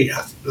say, hey,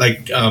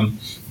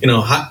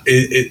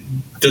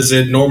 does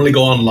it normally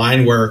go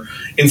online? Where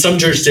in some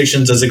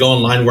jurisdictions, does it go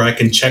online where I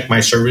can check my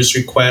service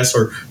request,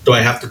 or do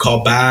I have to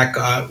call back?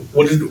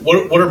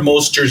 What are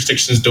most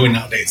jurisdictions doing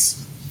nowadays?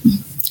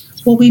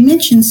 Well, we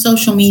mentioned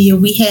social media.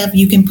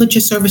 You can put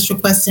your service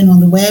request in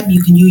on the web.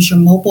 You can use your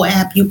mobile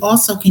app. You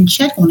also can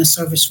check on a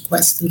service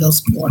request through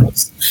those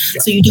portals. Yeah.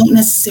 So you don't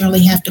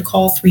necessarily have to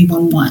call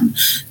 311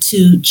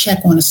 to check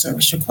on a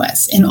service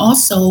request. And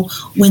also,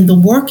 when the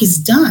work is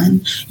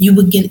done, you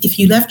would get, if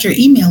you left your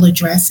email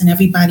address, and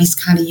everybody's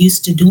kind of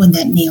used to doing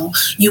that now,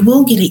 you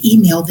will get an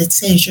email that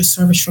says your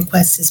service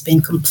request has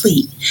been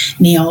complete.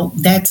 Now,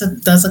 that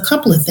does a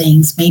couple of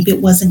things. Maybe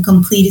it wasn't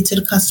completed to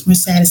the customer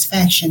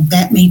satisfaction.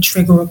 That may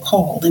trigger a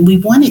call, and we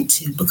want it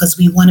to, because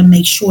we want to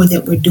make sure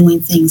that we're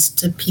doing things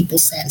to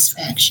people's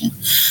satisfaction.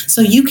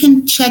 So you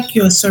can check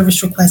your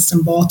service requests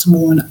in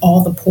Baltimore and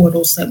all the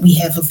portals that we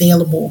have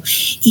available,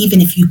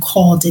 even if you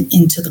called it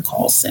into the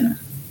call center.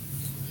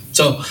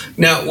 So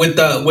now with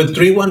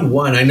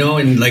 311, I know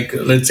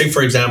let's say,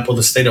 for example,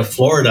 the state of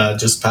Florida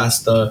just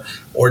passed the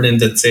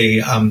ordinance that say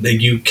that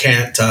you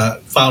can't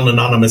file an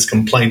anonymous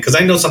complaint. Because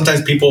I know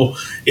sometimes people,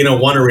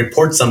 want to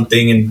report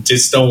something and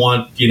just don't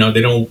want,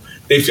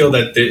 they they feel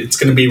that it's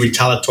going to be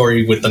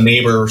retaliatory with the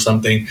neighbor or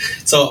something.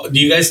 So do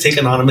you guys take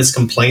anonymous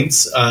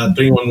complaints,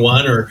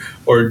 311,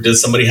 or does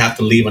somebody have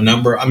to leave a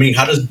number? I mean,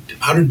 how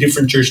do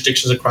different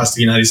jurisdictions across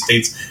the United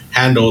States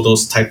handle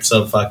those types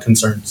of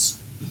concerns?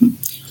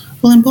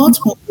 Well, in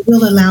Baltimore, we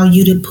will allow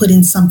you to put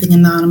in something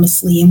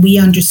anonymously, and we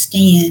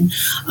understand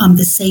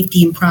the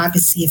safety and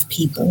privacy of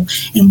people.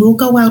 And we'll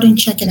go out and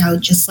check it out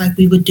just like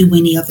we would do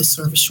any other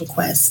service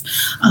request.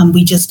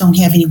 We just don't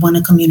have anyone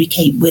to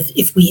communicate with.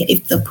 If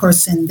the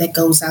person that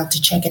goes out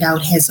to check it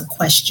out has a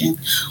question,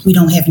 we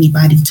don't have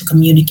anybody to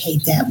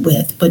communicate that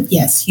with. But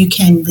yes, you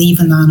can leave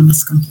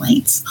anonymous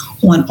complaints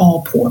on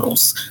all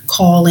portals,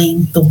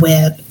 calling, the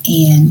web,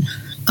 and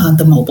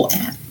the mobile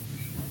app.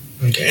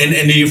 Okay.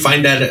 And do you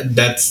find that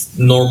that's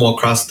normal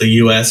across the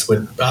U.S.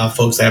 with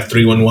folks that have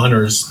 311,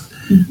 or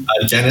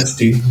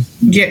Janice?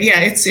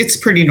 Yeah, it's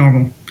pretty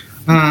normal.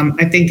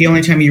 I think the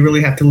only time you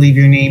really have to leave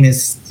your name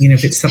is,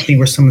 if it's something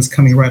where someone's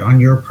coming right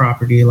on your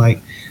property,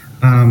 like,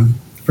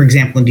 for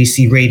example, in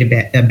DC,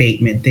 rat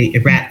abatement,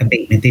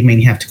 they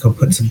may have to go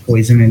put some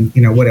poison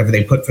in, whatever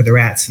they put for the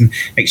rats, and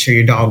make sure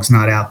your dog's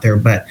not out there.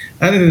 But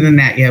other than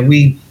that,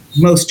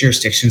 most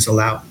jurisdictions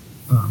allow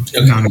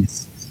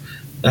anonymous.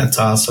 That's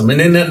awesome. And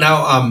then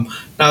now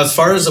as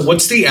far as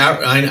what's the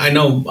I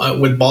know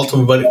with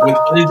Baltimore, but with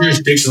other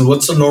jurisdictions,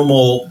 what's the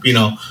normal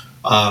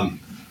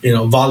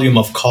volume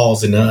of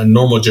calls in a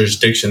normal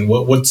jurisdiction?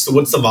 What's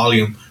the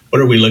volume?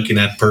 What are we looking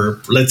at per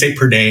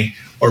day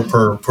or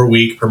per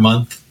week, per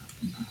month?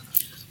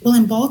 Well,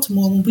 in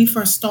Baltimore, when we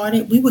first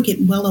started, we were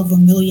getting well over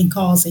 1 million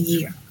calls a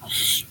year,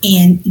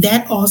 and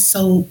that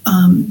also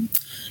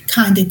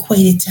kind of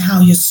equated to how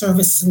your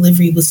service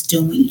delivery was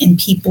doing, and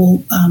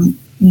people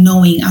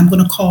knowing I'm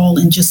going to call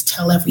and just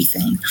tell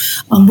everything.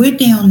 We're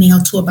down now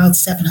to about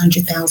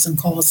 700,000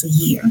 calls a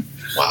year.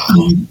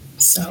 Wow.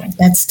 So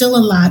that's still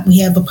a lot. We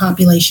have a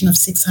population of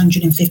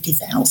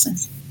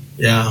 650,000.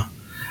 Yeah.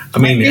 I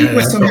mean, yeah, and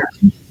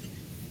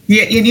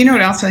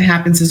what also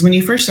happens is when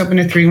you first open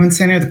a 311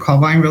 center, the call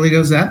volume really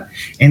goes up,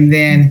 and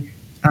then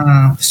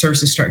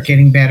services start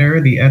getting better.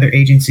 The other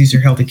agencies are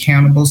held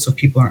accountable, so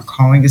people aren't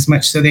calling as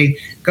much. So they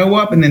go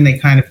up and then they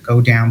kind of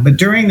go down. But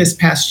during this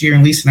past year,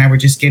 and Lisa and I were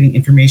just getting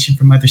information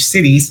from other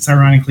cities. It's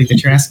ironically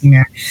that you're asking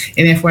that.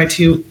 In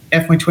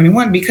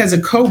FY21, because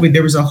of COVID,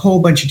 there was a whole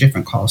bunch of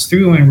different calls.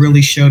 311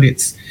 really showed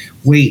its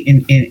weight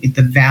in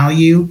the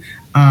value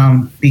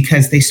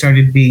because they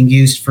started being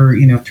used for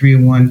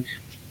 311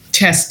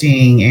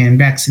 testing and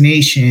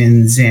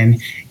vaccinations and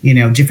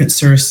different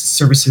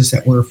services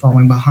that were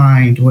falling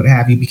behind, what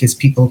have you, because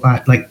people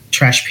got like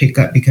trash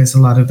pickup because a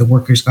lot of the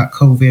workers got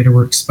COVID or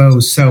were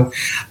exposed. So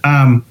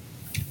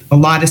a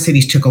lot of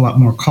cities took a lot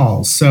more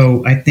calls.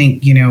 So I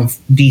think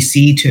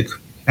DC took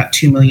about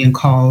 2 million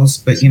calls,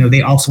 but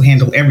they also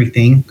handle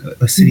everything,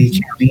 a city,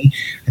 county.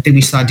 I think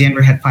we saw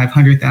Denver had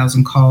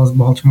 500,000 calls,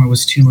 Baltimore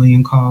was 2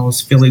 million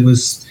calls, Philly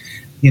was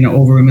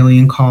over 1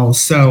 million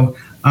calls. So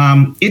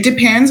it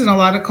depends, and a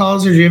lot of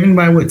calls are driven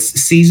by what's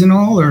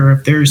seasonal, or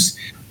if there's,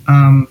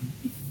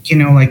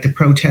 like the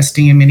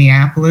protesting in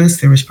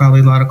Minneapolis, there was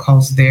probably a lot of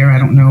calls there. I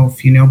don't know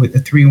if but the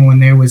 311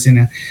 there was in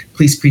a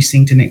police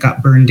precinct and it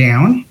got burned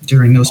down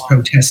during those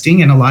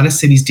protesting. And a lot of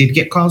cities did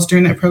get calls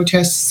during that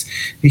protests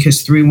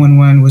because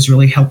 311 was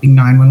really helping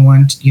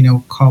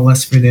 911, call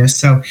us for this.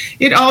 So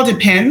it all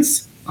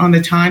depends on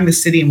the time, the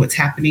city, and what's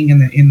happening in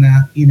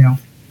the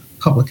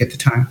public at the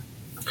time.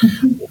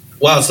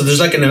 Wow. So there's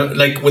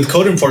like with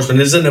code enforcement,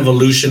 there's an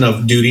evolution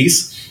of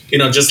duties,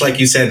 just like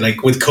you said,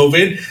 like with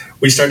COVID,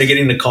 we started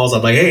getting the calls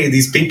of like, hey,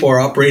 these people are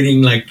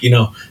operating like,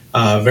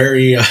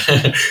 very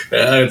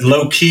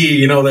low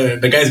key,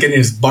 the guy's getting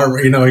his barber,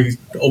 he's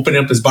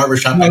opening up his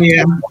barbershop. Oh,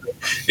 yeah.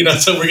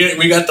 So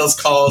we got those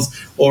calls,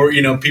 or,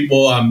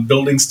 people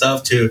building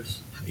stuff to,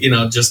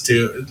 just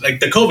to like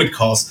the COVID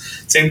calls.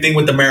 Same thing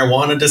with the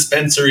marijuana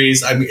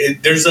dispensaries. I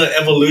mean, there's an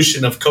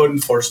evolution of code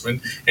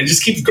enforcement and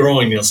just keeps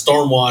growing.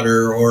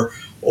 Stormwater or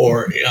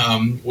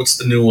what's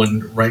the new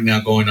one right now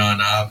going on?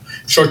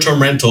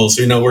 Short-term rentals.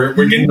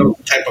 We're getting those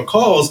type of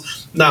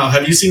calls now.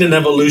 Have you seen an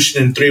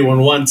evolution in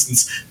 311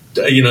 since?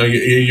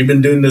 You've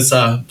been doing this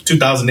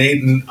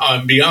 2008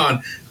 and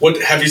beyond.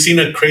 What have you seen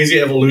a crazy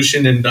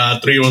evolution in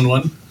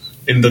 311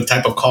 in the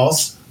type of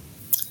calls?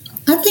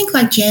 I think,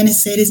 like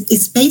Janice said,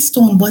 it's based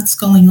on what's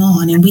going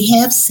on. And we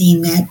have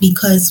seen that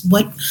because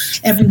what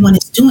everyone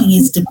is doing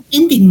is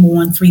depending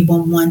more on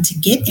 311 to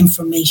get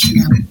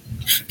information out.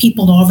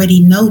 People already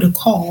know to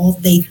call.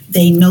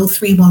 They know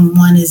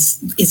 311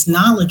 is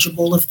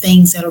knowledgeable of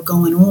things that are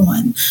going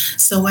on.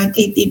 So I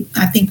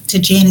think to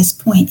Janice's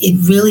point, it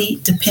really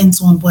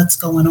depends on what's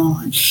going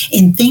on.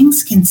 And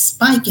things can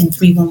spike in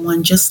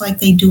 311 just like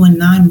they do in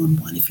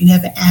 911. If you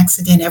have an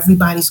accident,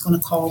 everybody's going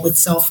to call with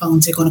cell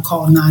phones. They're going to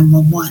call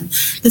 911.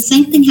 The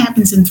same thing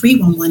happens in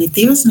 311. If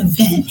there's an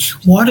event,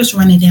 water's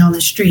running down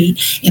the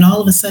street, and all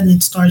of a sudden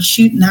it starts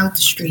shooting out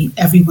the street,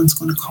 everyone's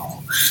going to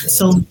call.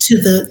 So to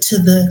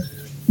the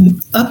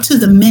up to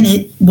the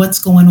minute what's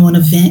going on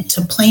event,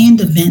 to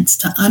planned events,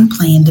 to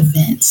unplanned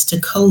events, to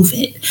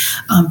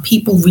COVID.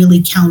 People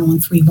really count on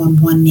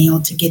 311 now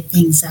to get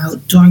things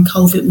out. During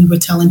COVID, we were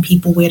telling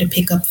people where to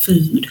pick up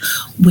food,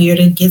 where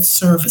to get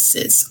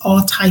services,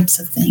 all types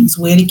of things,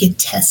 where to get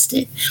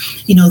tested.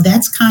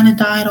 That's kind of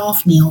died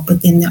off now,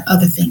 but then the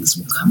other things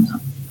will come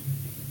up.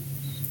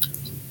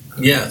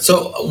 Yeah.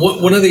 So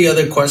one of the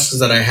other questions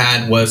that I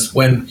had was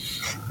when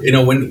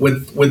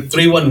with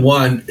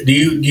 311, do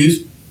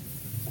you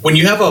when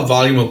you have a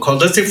volume of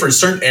calls, let's say for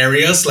certain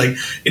areas, like,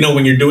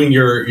 when you're doing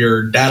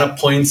your data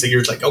points, that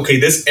you're like, okay,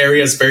 this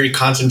area is very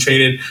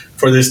concentrated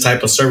for this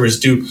type of service.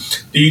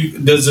 Does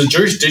the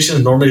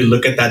jurisdiction normally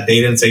look at that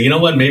data and say, you know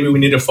what, maybe we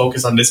need to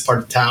focus on this part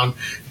of town?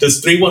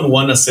 Does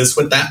 311 assist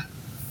with that?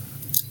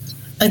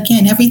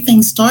 Again,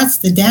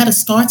 the data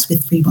starts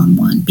with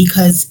 311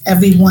 because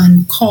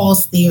everyone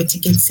calls there to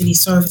get city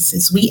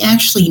services. We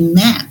actually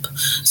map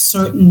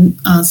certain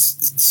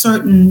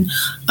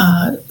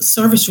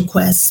service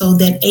requests so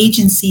that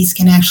agencies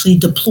can actually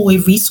deploy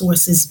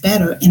resources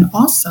better. And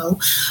also,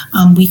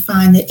 we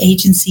find that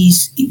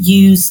agencies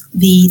use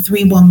the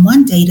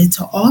 311 data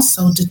to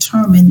also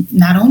determine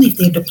not only if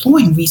they're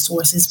deploying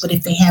resources, but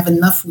if they have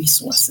enough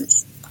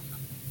resources.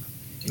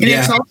 And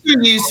it's also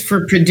used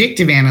for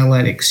predictive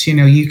analytics.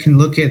 You can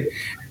look at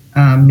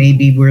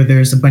maybe where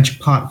there's a bunch of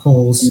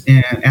potholes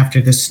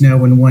after the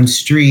snow in one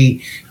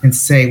street and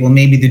say, well,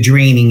 maybe the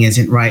draining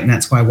isn't right, and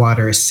that's why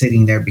water is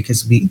sitting there,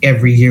 because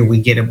every year we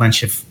get a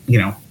bunch of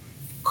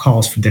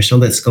calls for this. So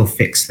let's go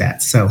fix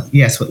that. So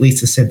yes, what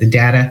Lisa said, the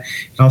data,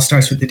 it all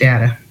starts with the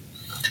data.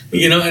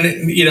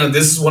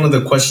 This is one of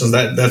the questions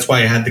that's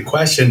why I had the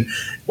question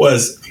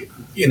was,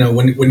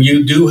 when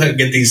you do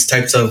get these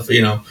types of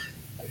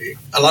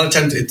a lot of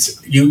times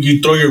it's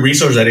you throw your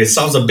resource at it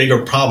solves a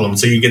bigger problem,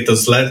 so you get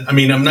those less. I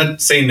mean, I'm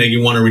not saying that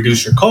you want to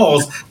reduce your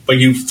calls, but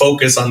you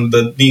focus on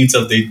the needs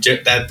of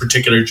that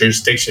particular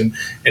jurisdiction,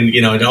 and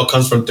it all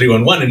comes from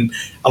 311. And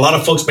a lot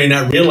of folks may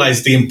not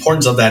realize the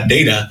importance of that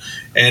data,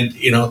 and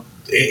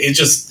it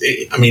just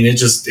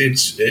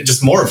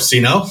morphs.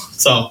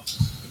 So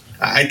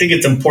I think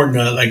it's important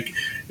to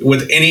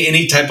with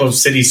any type of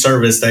city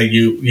service that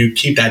you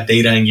keep that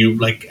data and you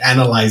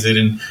analyze it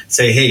and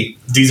say, hey,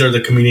 these are the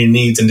community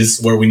needs and this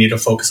is where we need to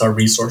focus our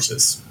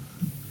resources.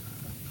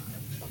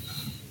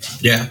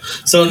 Yeah.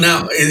 So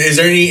now, is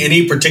there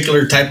any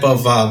particular type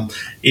of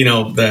do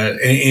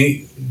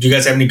you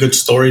guys have any good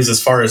stories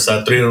as far as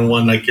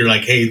 311? Like you're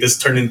like, hey, this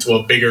turned into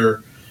a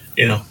bigger,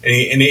 do you have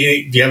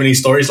any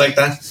stories like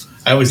that?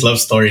 I always love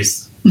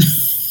stories.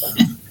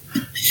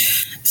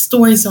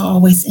 Stories are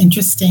always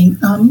interesting.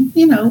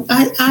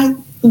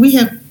 We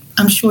have,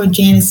 I'm sure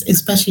Janice,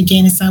 especially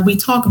Janice and I, we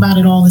talk about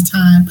it all the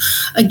time.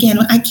 Again,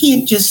 I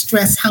can't just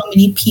stress how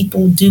many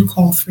people do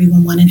call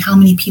 311 and how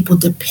many people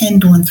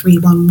depend on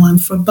 311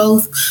 for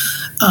both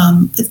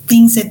the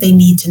things that they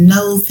need to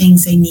know,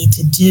 things they need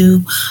to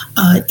do.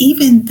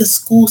 Even the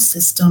school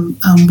system,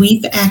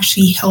 we've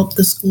actually helped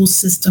the school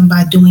system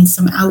by doing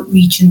some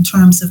outreach in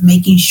terms of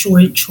making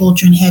sure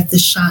children have the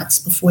shots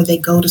before they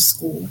go to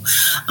school.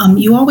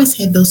 You always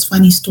have those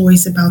funny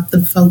stories about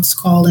the folks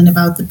calling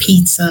about the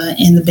pizza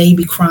and the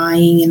baby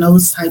crying and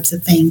those types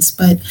of things.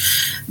 But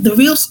the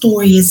real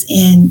story is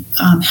in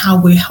how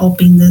we're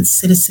helping the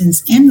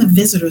citizens and the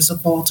visitors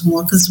of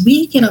Baltimore, because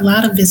we get a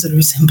lot of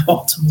visitors in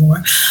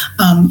Baltimore.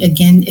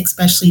 Again,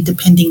 especially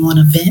depending on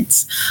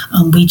events.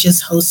 We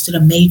just hosted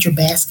a major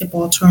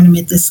basketball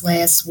tournament this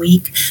last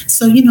week.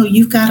 So,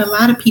 you've got a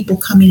lot of people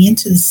coming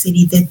into the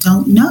city that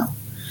don't know.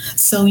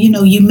 So,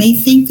 you may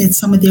think that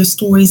some of their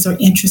stories are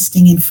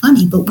interesting and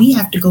funny, but we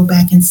have to go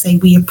back and say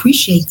we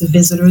appreciate the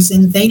visitors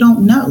and they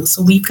don't know.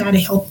 So we've got to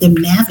help them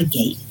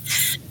navigate.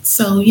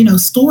 So,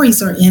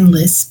 stories are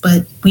endless,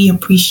 but we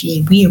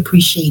appreciate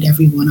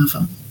every one of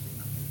them.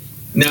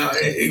 Now,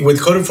 with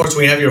code enforcement,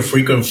 we have your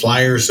frequent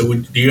flyers. So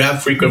do you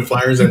have frequent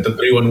flyers at the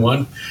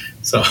 311?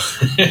 So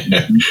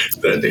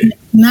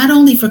not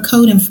only for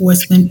code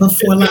enforcement, but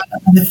for a lot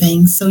of other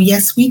things. So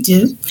yes, we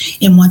do.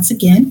 And once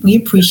again, we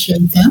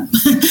appreciate them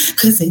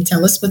because they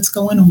tell us what's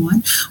going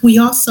on. We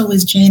also,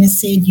 as Janice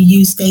said, you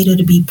use data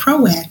to be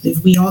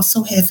proactive. We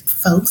also have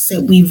folks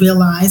that we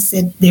realize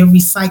that their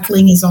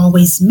recycling is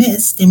always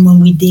missed. And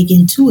when we dig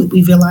into it,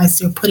 we realize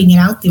they're putting it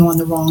out there on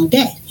the wrong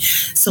day.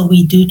 So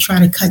we do try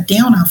to cut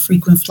down our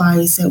frequent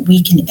flyers that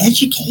we can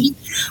educate.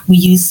 We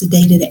use the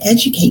data to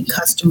educate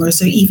customers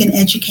or even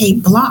educate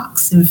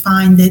blocks and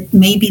find that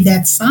maybe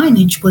that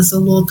signage was a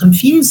little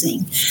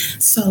confusing.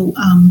 So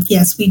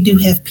yes, we do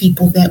have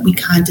people that we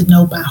kind of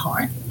know by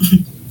heart.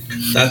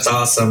 That's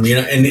awesome.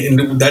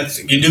 And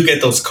that's, you do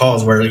get those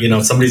calls where,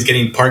 somebody's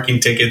getting parking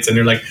tickets and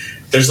they're like,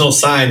 there's no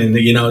sign. And,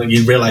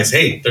 you realize,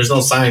 hey, there's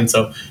no sign.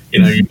 So,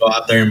 you go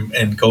out there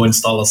and go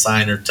install a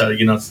sign or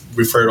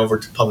refer it over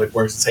to Public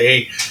Works and say,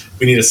 hey,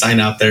 we need a sign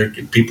out there.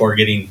 People are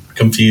getting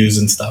confused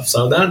and stuff.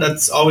 So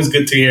that's always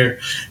good to hear.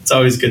 It's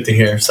always good to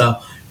hear.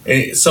 So,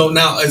 So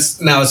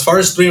as far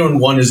as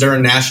 311, is there a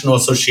national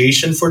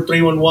association for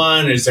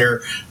 311? Is there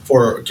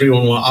for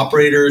 311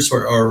 operators,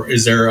 or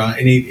is there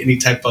any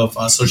type of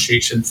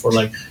association for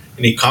like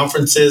any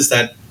conferences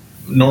that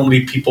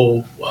normally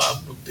people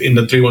in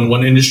the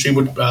 311 industry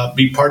would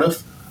be part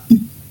of?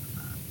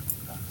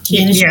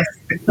 Yes,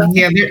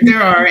 yeah,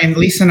 there are, and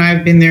Lisa and I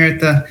have been there at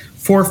the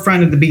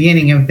forefront of the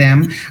beginning of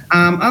them.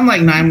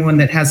 Unlike 911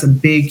 that has a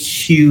big,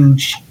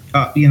 huge,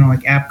 like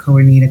APCO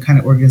or NETA kind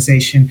of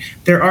organization,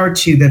 there are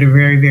two that are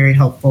very, very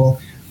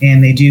helpful,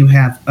 and they do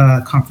have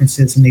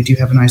conferences, and they do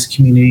have a nice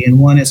community. And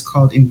one is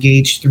called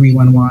Engage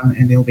 311,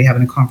 and they'll be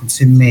having a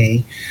conference in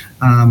May.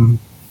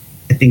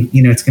 I think,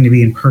 it's going to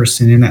be in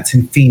person, and that's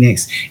in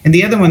Phoenix. And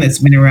the other one that's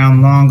been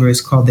around longer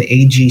is called the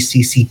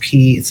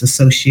AGCCP. It's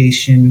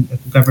Association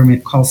of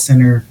Government Call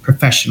Center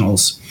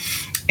Professionals.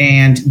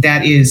 And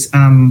that is,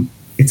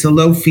 it's a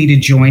low fee to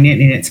join it,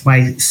 and it's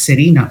by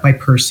city, not by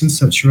person,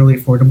 so it's really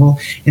affordable.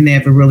 And they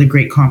have a really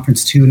great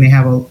conference too, and they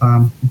have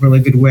really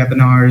good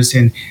webinars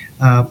and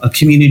a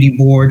community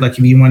board. Like if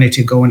you wanted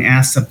to go and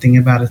ask something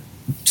about a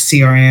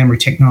CRM or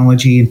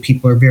technology, and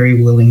people are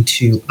very willing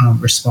to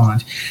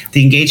respond.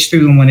 The Engage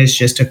 311 is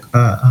just a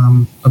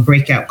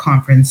breakout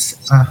conference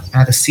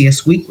at a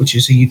CS Week, which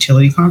is a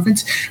utility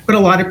conference, but a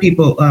lot of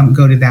people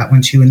go to that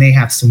one too, and they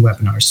have some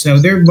webinars. So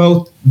they're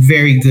both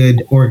very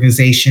good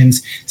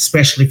organizations,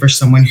 especially for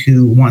someone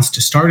who wants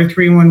to start a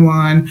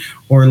 311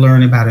 or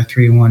learn about a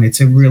 311.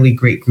 It's a really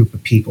great group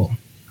of people.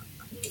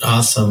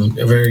 Awesome.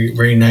 Very,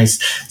 very nice.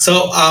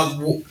 So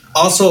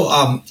also,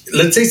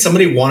 let's say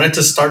somebody wanted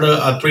to start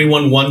a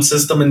 311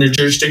 system in their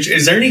jurisdiction.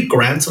 Is there any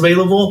grants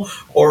available,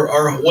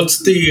 or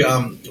what's the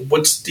I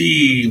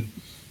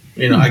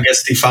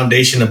guess the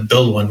foundation to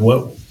build one?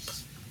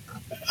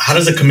 How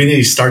does a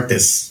community start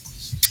this?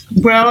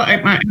 Well,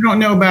 I don't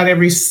know about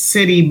every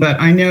city, but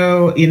I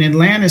know in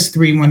Atlanta's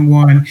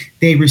 311,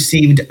 they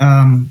received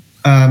a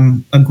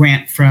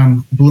grant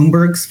from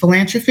Bloomberg's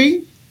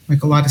philanthropy,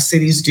 like a lot of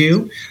cities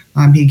do.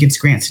 He gives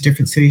grants to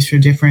different cities for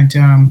different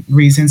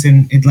reasons,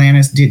 and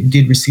Atlanta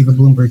did receive a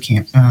Bloomberg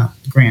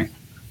grant.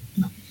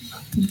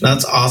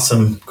 That's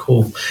awesome.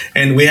 Cool.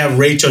 And we have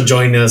Rachel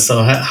joining us.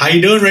 So how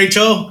you doing,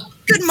 Rachel?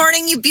 Good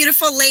morning, you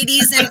beautiful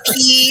ladies and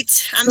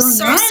Pete. I'm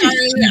so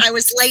sorry I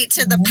was late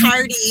to the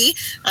party.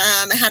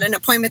 I had an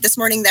appointment this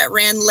morning that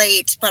ran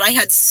late, but I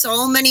had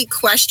so many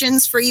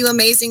questions for you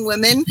amazing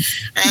women.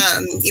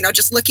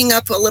 Just looking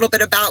up a little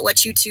bit about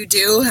what you two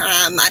do.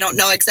 I don't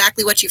know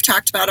exactly what you've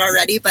talked about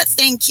already, but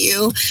thank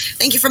you.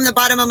 Thank you from the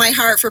bottom of my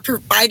heart for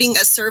providing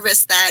a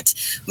service that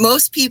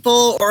most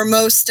people or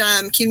most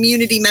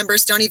community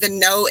members don't even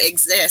know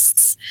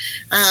exists.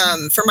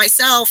 For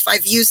myself,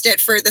 I've used it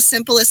for the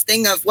simplest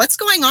thing of what's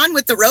going on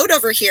with the road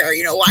over here?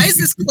 Why is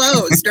this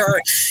closed?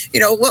 Or,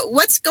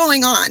 what's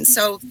going on?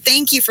 So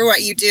thank you for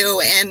what you do.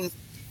 And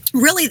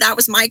really, that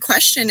was my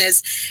question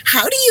is,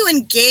 how do you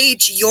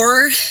engage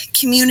your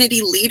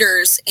community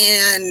leaders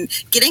in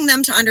getting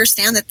them to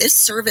understand that this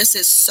service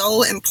is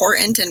so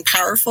important and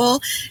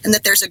powerful, and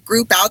that there's a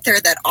group out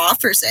there that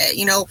offers it?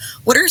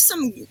 What are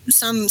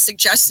some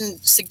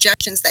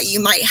suggestions that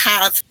you might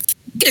have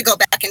to go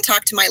back and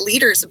talk to my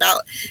leaders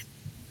about?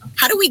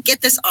 How do we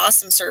get this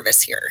awesome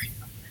service here?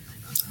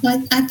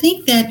 Well, I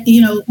think that,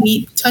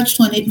 we touched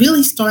on it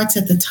really starts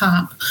at the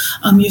top.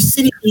 Your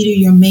city leader,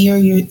 your mayor,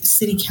 your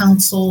city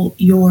council,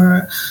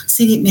 your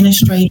city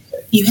administrator,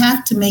 you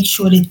have to make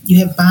sure that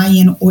you have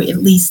buy-in, or at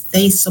least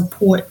they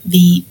support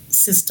the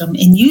system.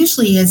 And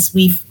usually, as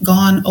we've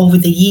gone over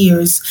the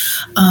years,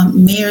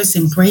 mayors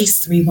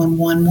embrace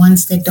 311.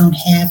 Ones that don't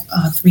have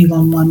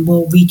 311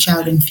 will reach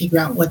out and figure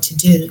out what to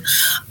do.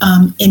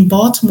 In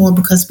Baltimore,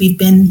 because we've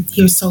been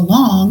here so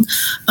long,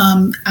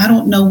 I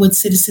don't know what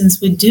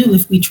citizens would do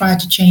if we tried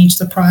to change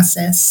the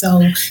process.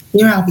 So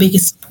they're our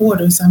biggest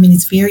supporters. I mean,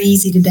 it's very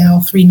easy to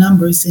dial 3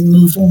 numbers and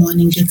move on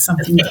and get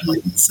something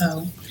done.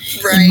 So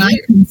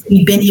right.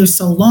 We've been here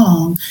so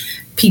long,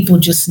 people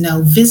just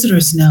know.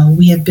 Visitors know.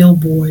 We have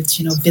billboards.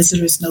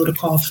 Visitors know to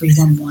call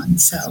 311.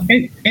 So,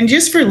 and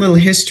just for a little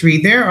history,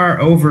 there are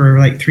over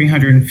like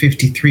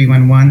 350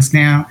 311s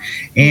now,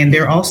 and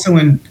they're also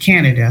in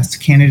Canada. So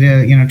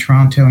Canada,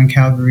 Toronto and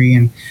Calgary,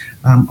 and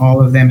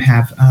all of them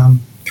have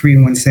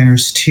 311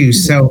 centers too.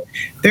 So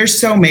there's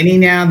so many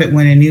now that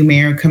when a new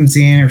mayor comes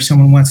in or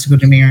someone wants to go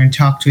to mayor and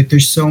talk to it,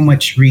 there's so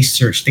much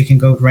research. They can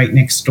go right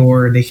next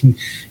door. They can,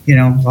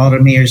 all the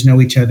mayors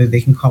know each other.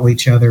 They can call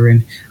each other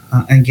and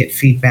get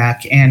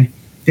feedback. And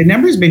the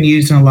number's been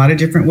used in a lot of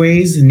different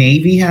ways. The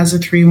Navy has a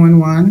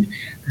 311.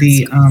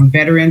 The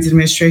Veterans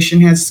Administration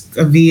has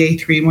a VA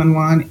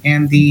 311,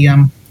 and the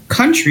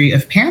country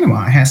of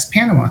Panama has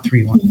Panama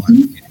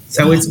 311.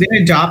 So it's been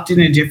adopted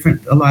in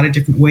a lot of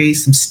different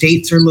ways. Some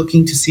states are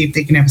looking to see if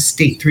they can have a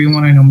state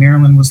 311. I know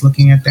Maryland was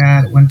looking at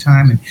that at one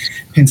time, and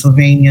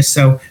Pennsylvania.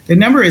 So the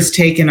number has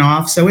taken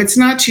off. So it's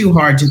not too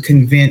hard to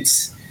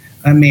convince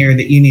a mayor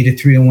that you need a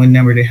 311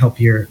 number to help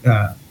your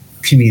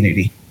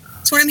community.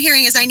 So what I'm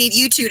hearing is I need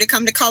you two to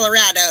come to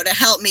Colorado to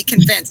help me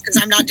convince, because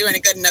I'm not doing a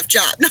good enough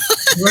job.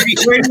 Where do you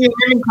live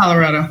in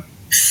Colorado?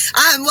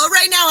 Well,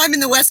 right now I'm in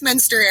the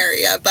Westminster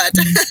area, but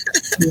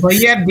Well,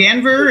 you have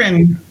Denver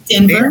and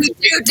Denver. we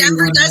do.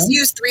 Denver does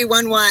use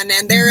 311,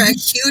 and they're a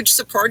huge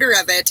supporter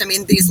of it. I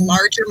mean, these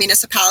larger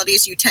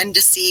municipalities you tend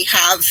to see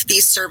have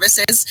these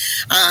services.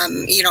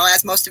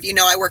 As most of you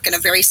know, I work in a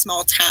very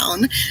small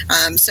town.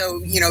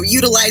 So,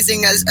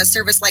 utilizing a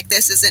service like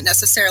this isn't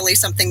necessarily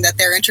something that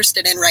they're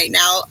interested in right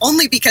now,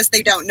 only because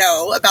they don't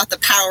know about the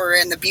power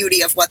and the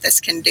beauty of what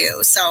this can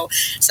do. So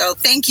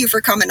thank you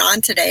for coming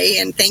on today,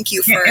 and thank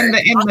you for... And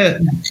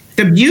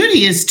the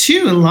beauty is,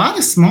 too, a lot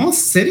of small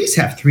cities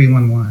have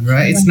 311,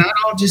 right? It's not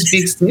all just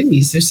big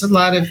cities. There's a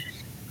lot of,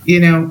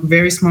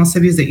 very small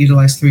cities that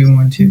utilize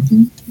 311, too.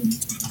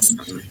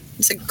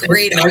 It's a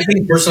great idea. I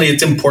think personally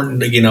it's important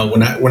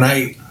that, when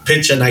I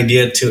pitch an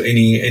idea to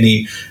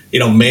any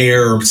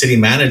mayor or city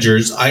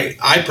managers,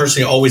 I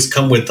personally always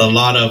come with a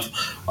lot of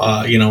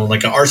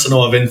like an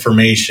arsenal of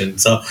information.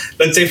 So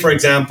let's say, for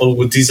example,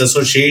 with these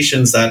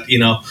associations that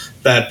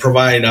that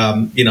provide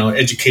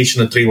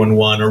education of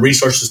 311 or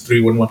resources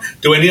 311,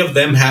 do any of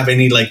them have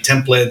any like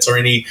templates or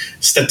any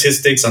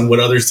statistics on what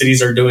other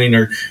cities are doing,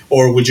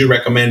 or would you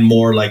recommend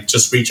more like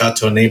just reach out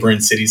to a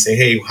neighboring city, say,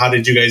 hey, how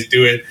did you guys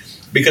do it?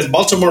 Because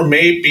Baltimore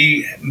may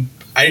be,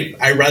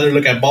 I rather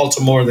look at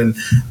Baltimore than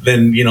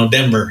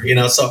Denver.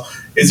 So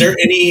is there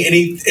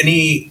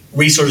any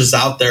resources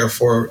out there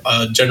for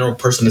a general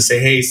person to say,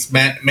 hey,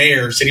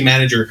 mayor, city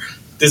manager,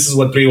 this is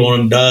what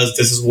 311 does,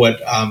 this is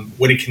what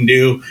it can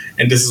do,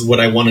 and this is what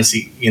I want to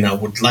see,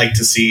 would like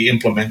to see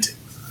implemented?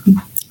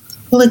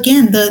 Well,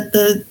 again,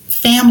 the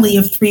family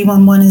of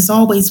 311 is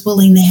always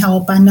willing to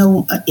help. I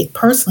know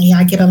personally,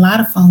 I get a lot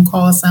of phone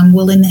calls. I'm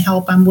willing to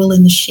help. I'm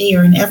willing to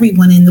share, and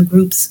everyone in the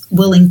group's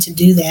willing to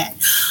do that.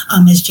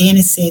 As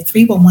Janice said,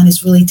 311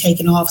 is really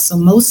taken off. So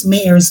most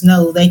mayors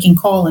know they can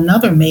call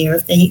another mayor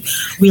if they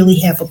really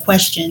have a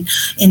question,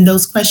 and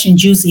those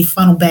questions usually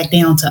funnel back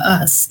down to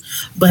us.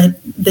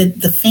 But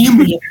the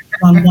family of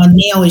 311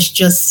 now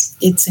is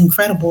it's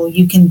incredible.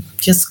 You can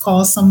just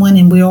call someone,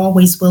 and we're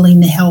always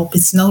willing to help.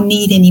 It's no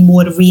need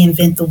anymore to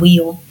reinvent the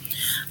wheel.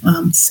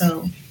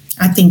 So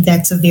I think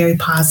that's a very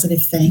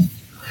positive thing.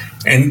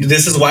 And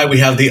this is why we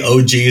have the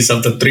OGs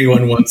of the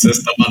 311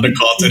 system on the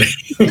call today.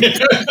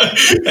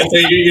 I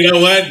say, you know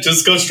what?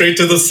 Just go straight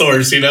to the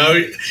source.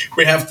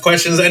 We have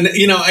questions, and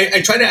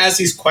I try to ask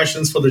these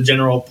questions for the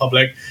general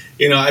public.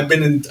 I've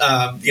been in,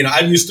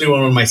 I've used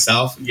 311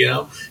 myself.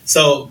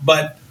 So,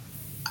 but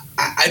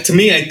to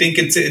me, I think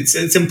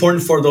it's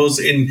important for those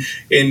in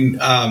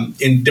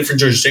different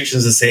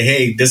jurisdictions to say,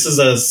 hey, this is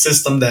a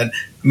system that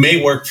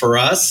may work for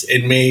us.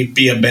 It may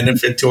be a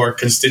benefit to our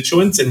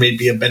constituents. It may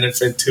be a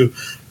benefit to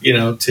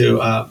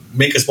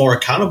make us more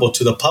accountable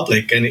to the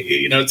public. And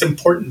it's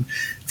important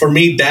for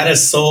me. That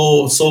is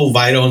so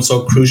vital and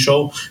so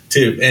crucial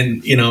to.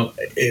 And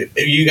if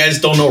you guys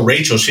don't know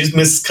Rachel, she's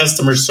Miss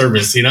Customer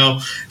Service.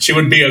 She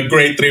would be a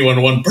great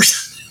 311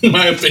 person. In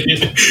my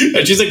opinion,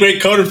 she's a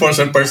great code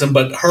enforcement person,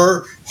 but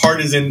her heart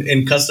is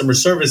in customer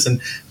service.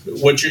 And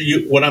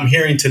what I'm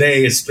hearing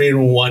today is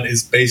 311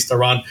 is based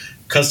around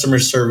customer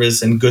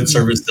service and good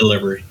service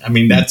delivery. I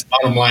mean, that's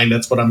bottom line.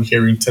 That's what I'm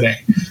hearing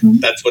today.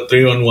 That's what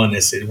 311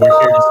 is. We're here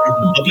to serve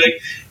the public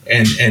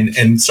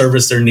and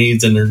service their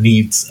needs, and their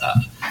needs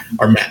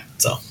are met.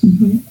 So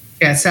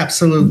yes,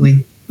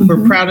 absolutely.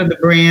 We're proud of the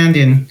brand,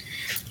 and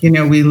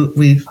we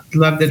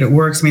love that it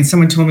works. I mean,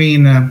 someone told me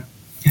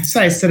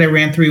so I said I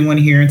ran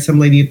 311 here, and some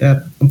lady at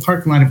the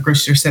parking lot of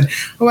grocery store said,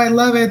 "Oh, I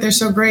love it. They're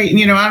so great."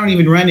 And I don't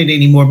even run it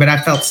anymore, but I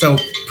felt so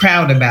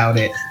proud about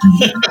it.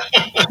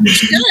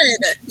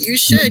 You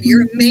should.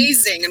 You're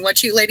amazing, and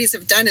what you ladies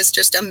have done is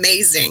just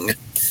amazing.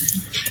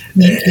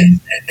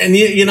 And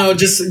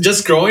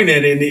just growing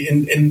it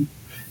and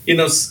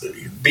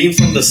being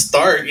from the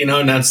start, and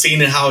I'm seeing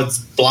how it's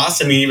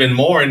blossoming even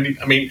more. And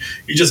I mean,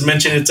 you just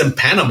mentioned it's in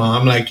Panama.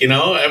 I'm like,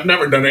 I've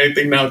never done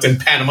anything. Now it's in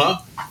Panama.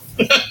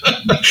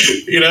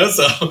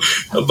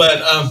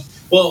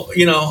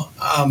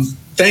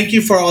 Thank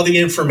you for all the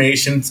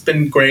information. It's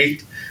been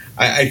great.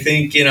 I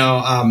think,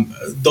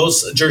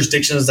 those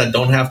jurisdictions that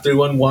don't have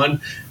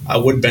 311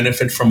 would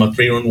benefit from a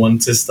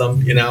 311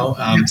 system.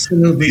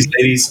 Absolutely. These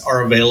ladies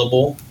are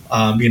available.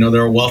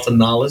 They're a wealth of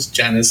knowledge.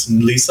 Janice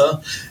and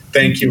Lisa,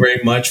 thank you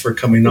very much for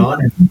coming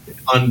on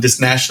this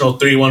National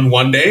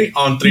 311 Day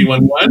on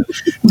 311.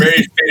 Very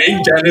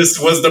fitting. Janice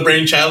was the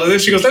brainchild of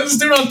this. She goes, let's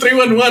do it on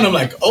 311. I'm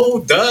like,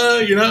 oh,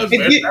 duh.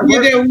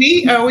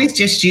 We always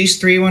just use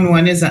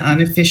 311 as an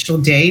unofficial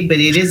day, but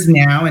it is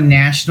now a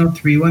National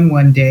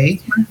 311 Day.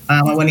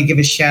 I want to give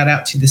a shout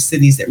out to the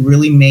cities that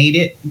really made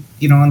it,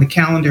 on the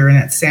calendar, and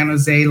that's San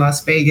Jose,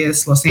 Las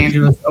Vegas, Los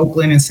Angeles,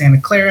 Oakland, and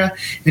Santa Clara.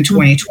 In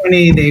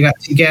 2020, they got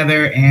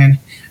together and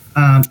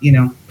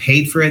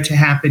paid for it to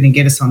happen and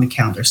get us on the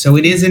calendar. So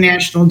it is a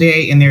national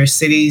day, and there are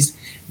cities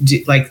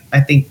like,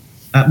 I think,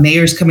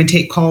 mayors come and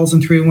take calls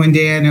on 311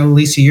 Day. I know,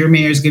 Lisa, your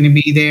mayor is going to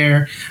be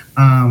there.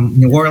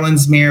 New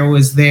Orleans mayor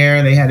was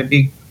there. They had a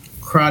big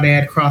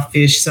crawdad,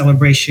 crawfish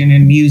celebration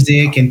and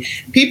music, and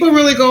people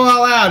really go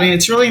all out, and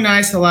it's really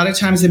nice. A lot of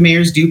times the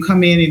mayors do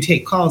come in and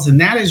take calls, and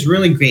that is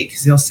really great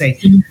because they'll say,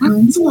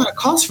 well, that's a lot of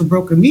calls for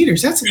broken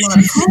meters. That's a lot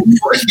of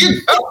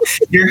calls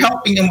for, you're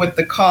helping them with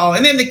the call.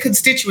 And then the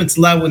constituents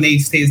love when they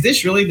say, is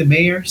this really the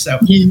mayor? So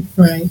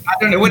Right. I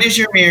don't know. What is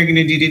your mayor going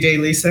to do today,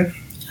 Lisa?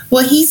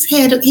 Well, he's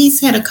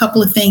had a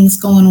couple of things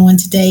going on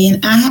today,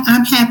 and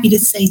I'm happy to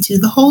say too,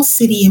 the whole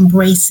city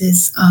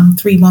embraces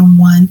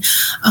 311.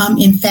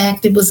 In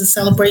fact, it was a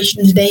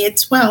celebration today at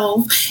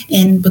 12,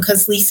 and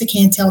because Lisa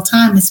can't tell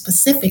time in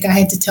specific, I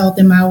had to tell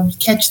them I'll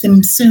catch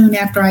them soon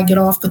after I get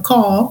off the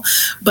call.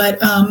 But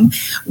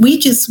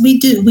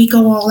we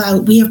go all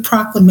out. We have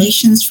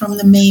proclamations from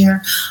the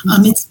mayor.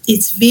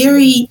 It's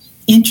very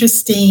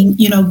interesting.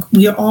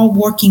 We are all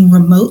working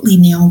remotely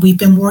now. We've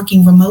been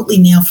working remotely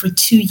now for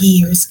 2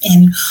 years.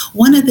 And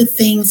one of the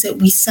things that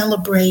we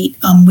celebrate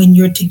when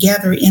you're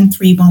together in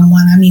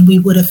 311, we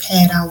would have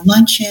had our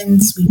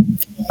luncheons, we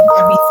had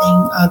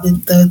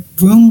everything. The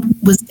room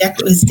is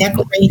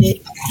decorated.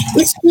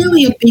 It's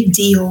really a big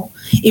deal.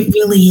 It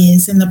really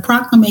is. And the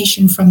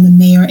proclamation from the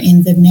mayor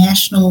and the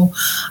national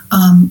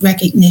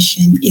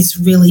recognition is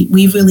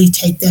we really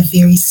take that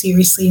very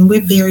seriously. And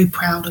we're very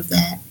proud of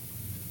that.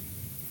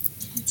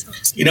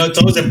 It's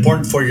always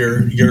important for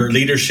your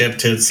leadership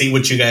to see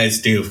what you guys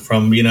do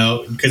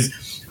because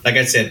like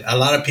I said, a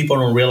lot of people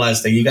don't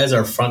realize that you guys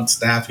are front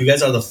staff. You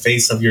guys are the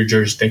face of your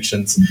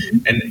jurisdictions.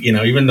 And,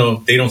 even though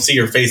they don't see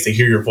your face, they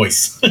hear your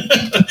voice.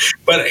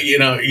 But,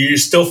 you're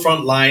still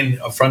front line,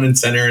 front and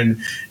center. And,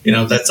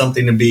 that's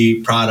something to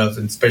be proud of.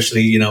 And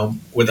especially,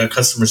 with a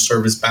customer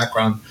service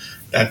background,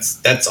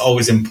 that's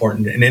always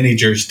important in any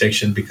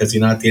jurisdiction because,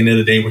 at the end of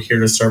the day, we're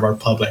here to serve our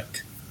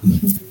public.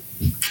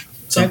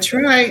 So, that's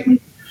right.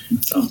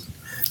 So,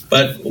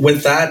 but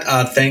with that,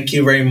 thank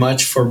you very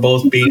much for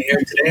both being here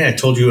today. I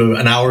told you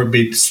an hour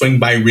would swing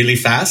by really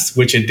fast,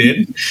 which it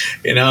did.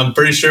 I'm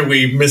pretty sure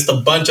we missed a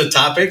bunch of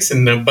topics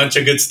and a bunch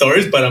of good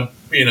stories, but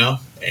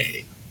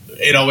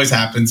it always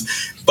happens.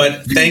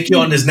 But thank you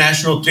on this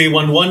National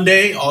 311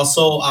 Day,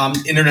 also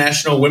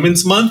International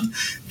Women's Month.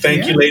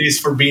 Thank you, ladies,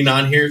 for being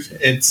on here.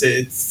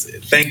 It's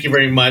thank you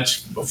very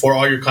much for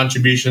all your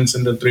contributions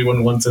in the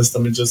 311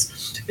 system and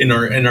just in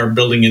our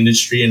building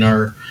industry, in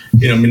our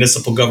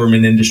municipal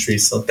government industry.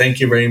 So thank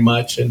you very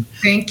much, and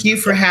thank you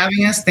for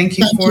having us. Thank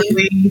you for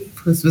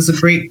this was a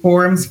great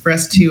forum for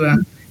us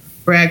to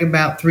brag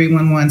about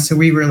 311. So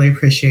we really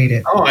appreciate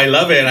it. Oh, I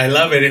love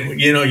it.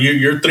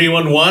 You're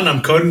 311.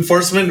 I'm code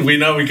enforcement. We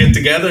get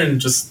together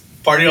and just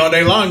party all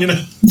day long.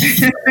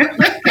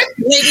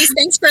 Ladies,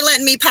 thanks for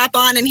letting me pop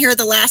on and hear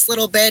the last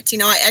little bit.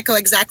 I echo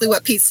exactly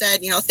what Pete said.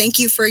 Thank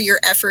you for your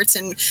efforts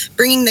in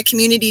bringing the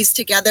communities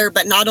together,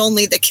 but not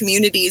only the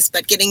communities,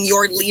 but getting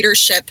your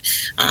leadership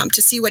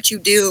to see what you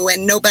do.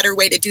 And no better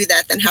way to do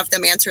that than have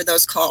them answer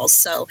those calls.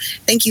 So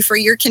thank you for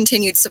your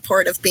continued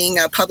support of being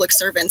public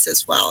servants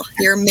as well.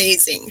 You're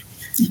amazing.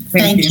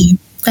 Thank you.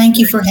 Thank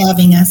you for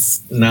having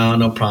us.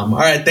 No problem.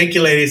 All right. Thank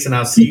you, ladies. And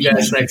I'll see you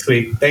guys next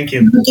week. Thank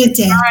you. Have a good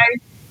day. Bye.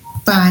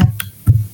 Bye.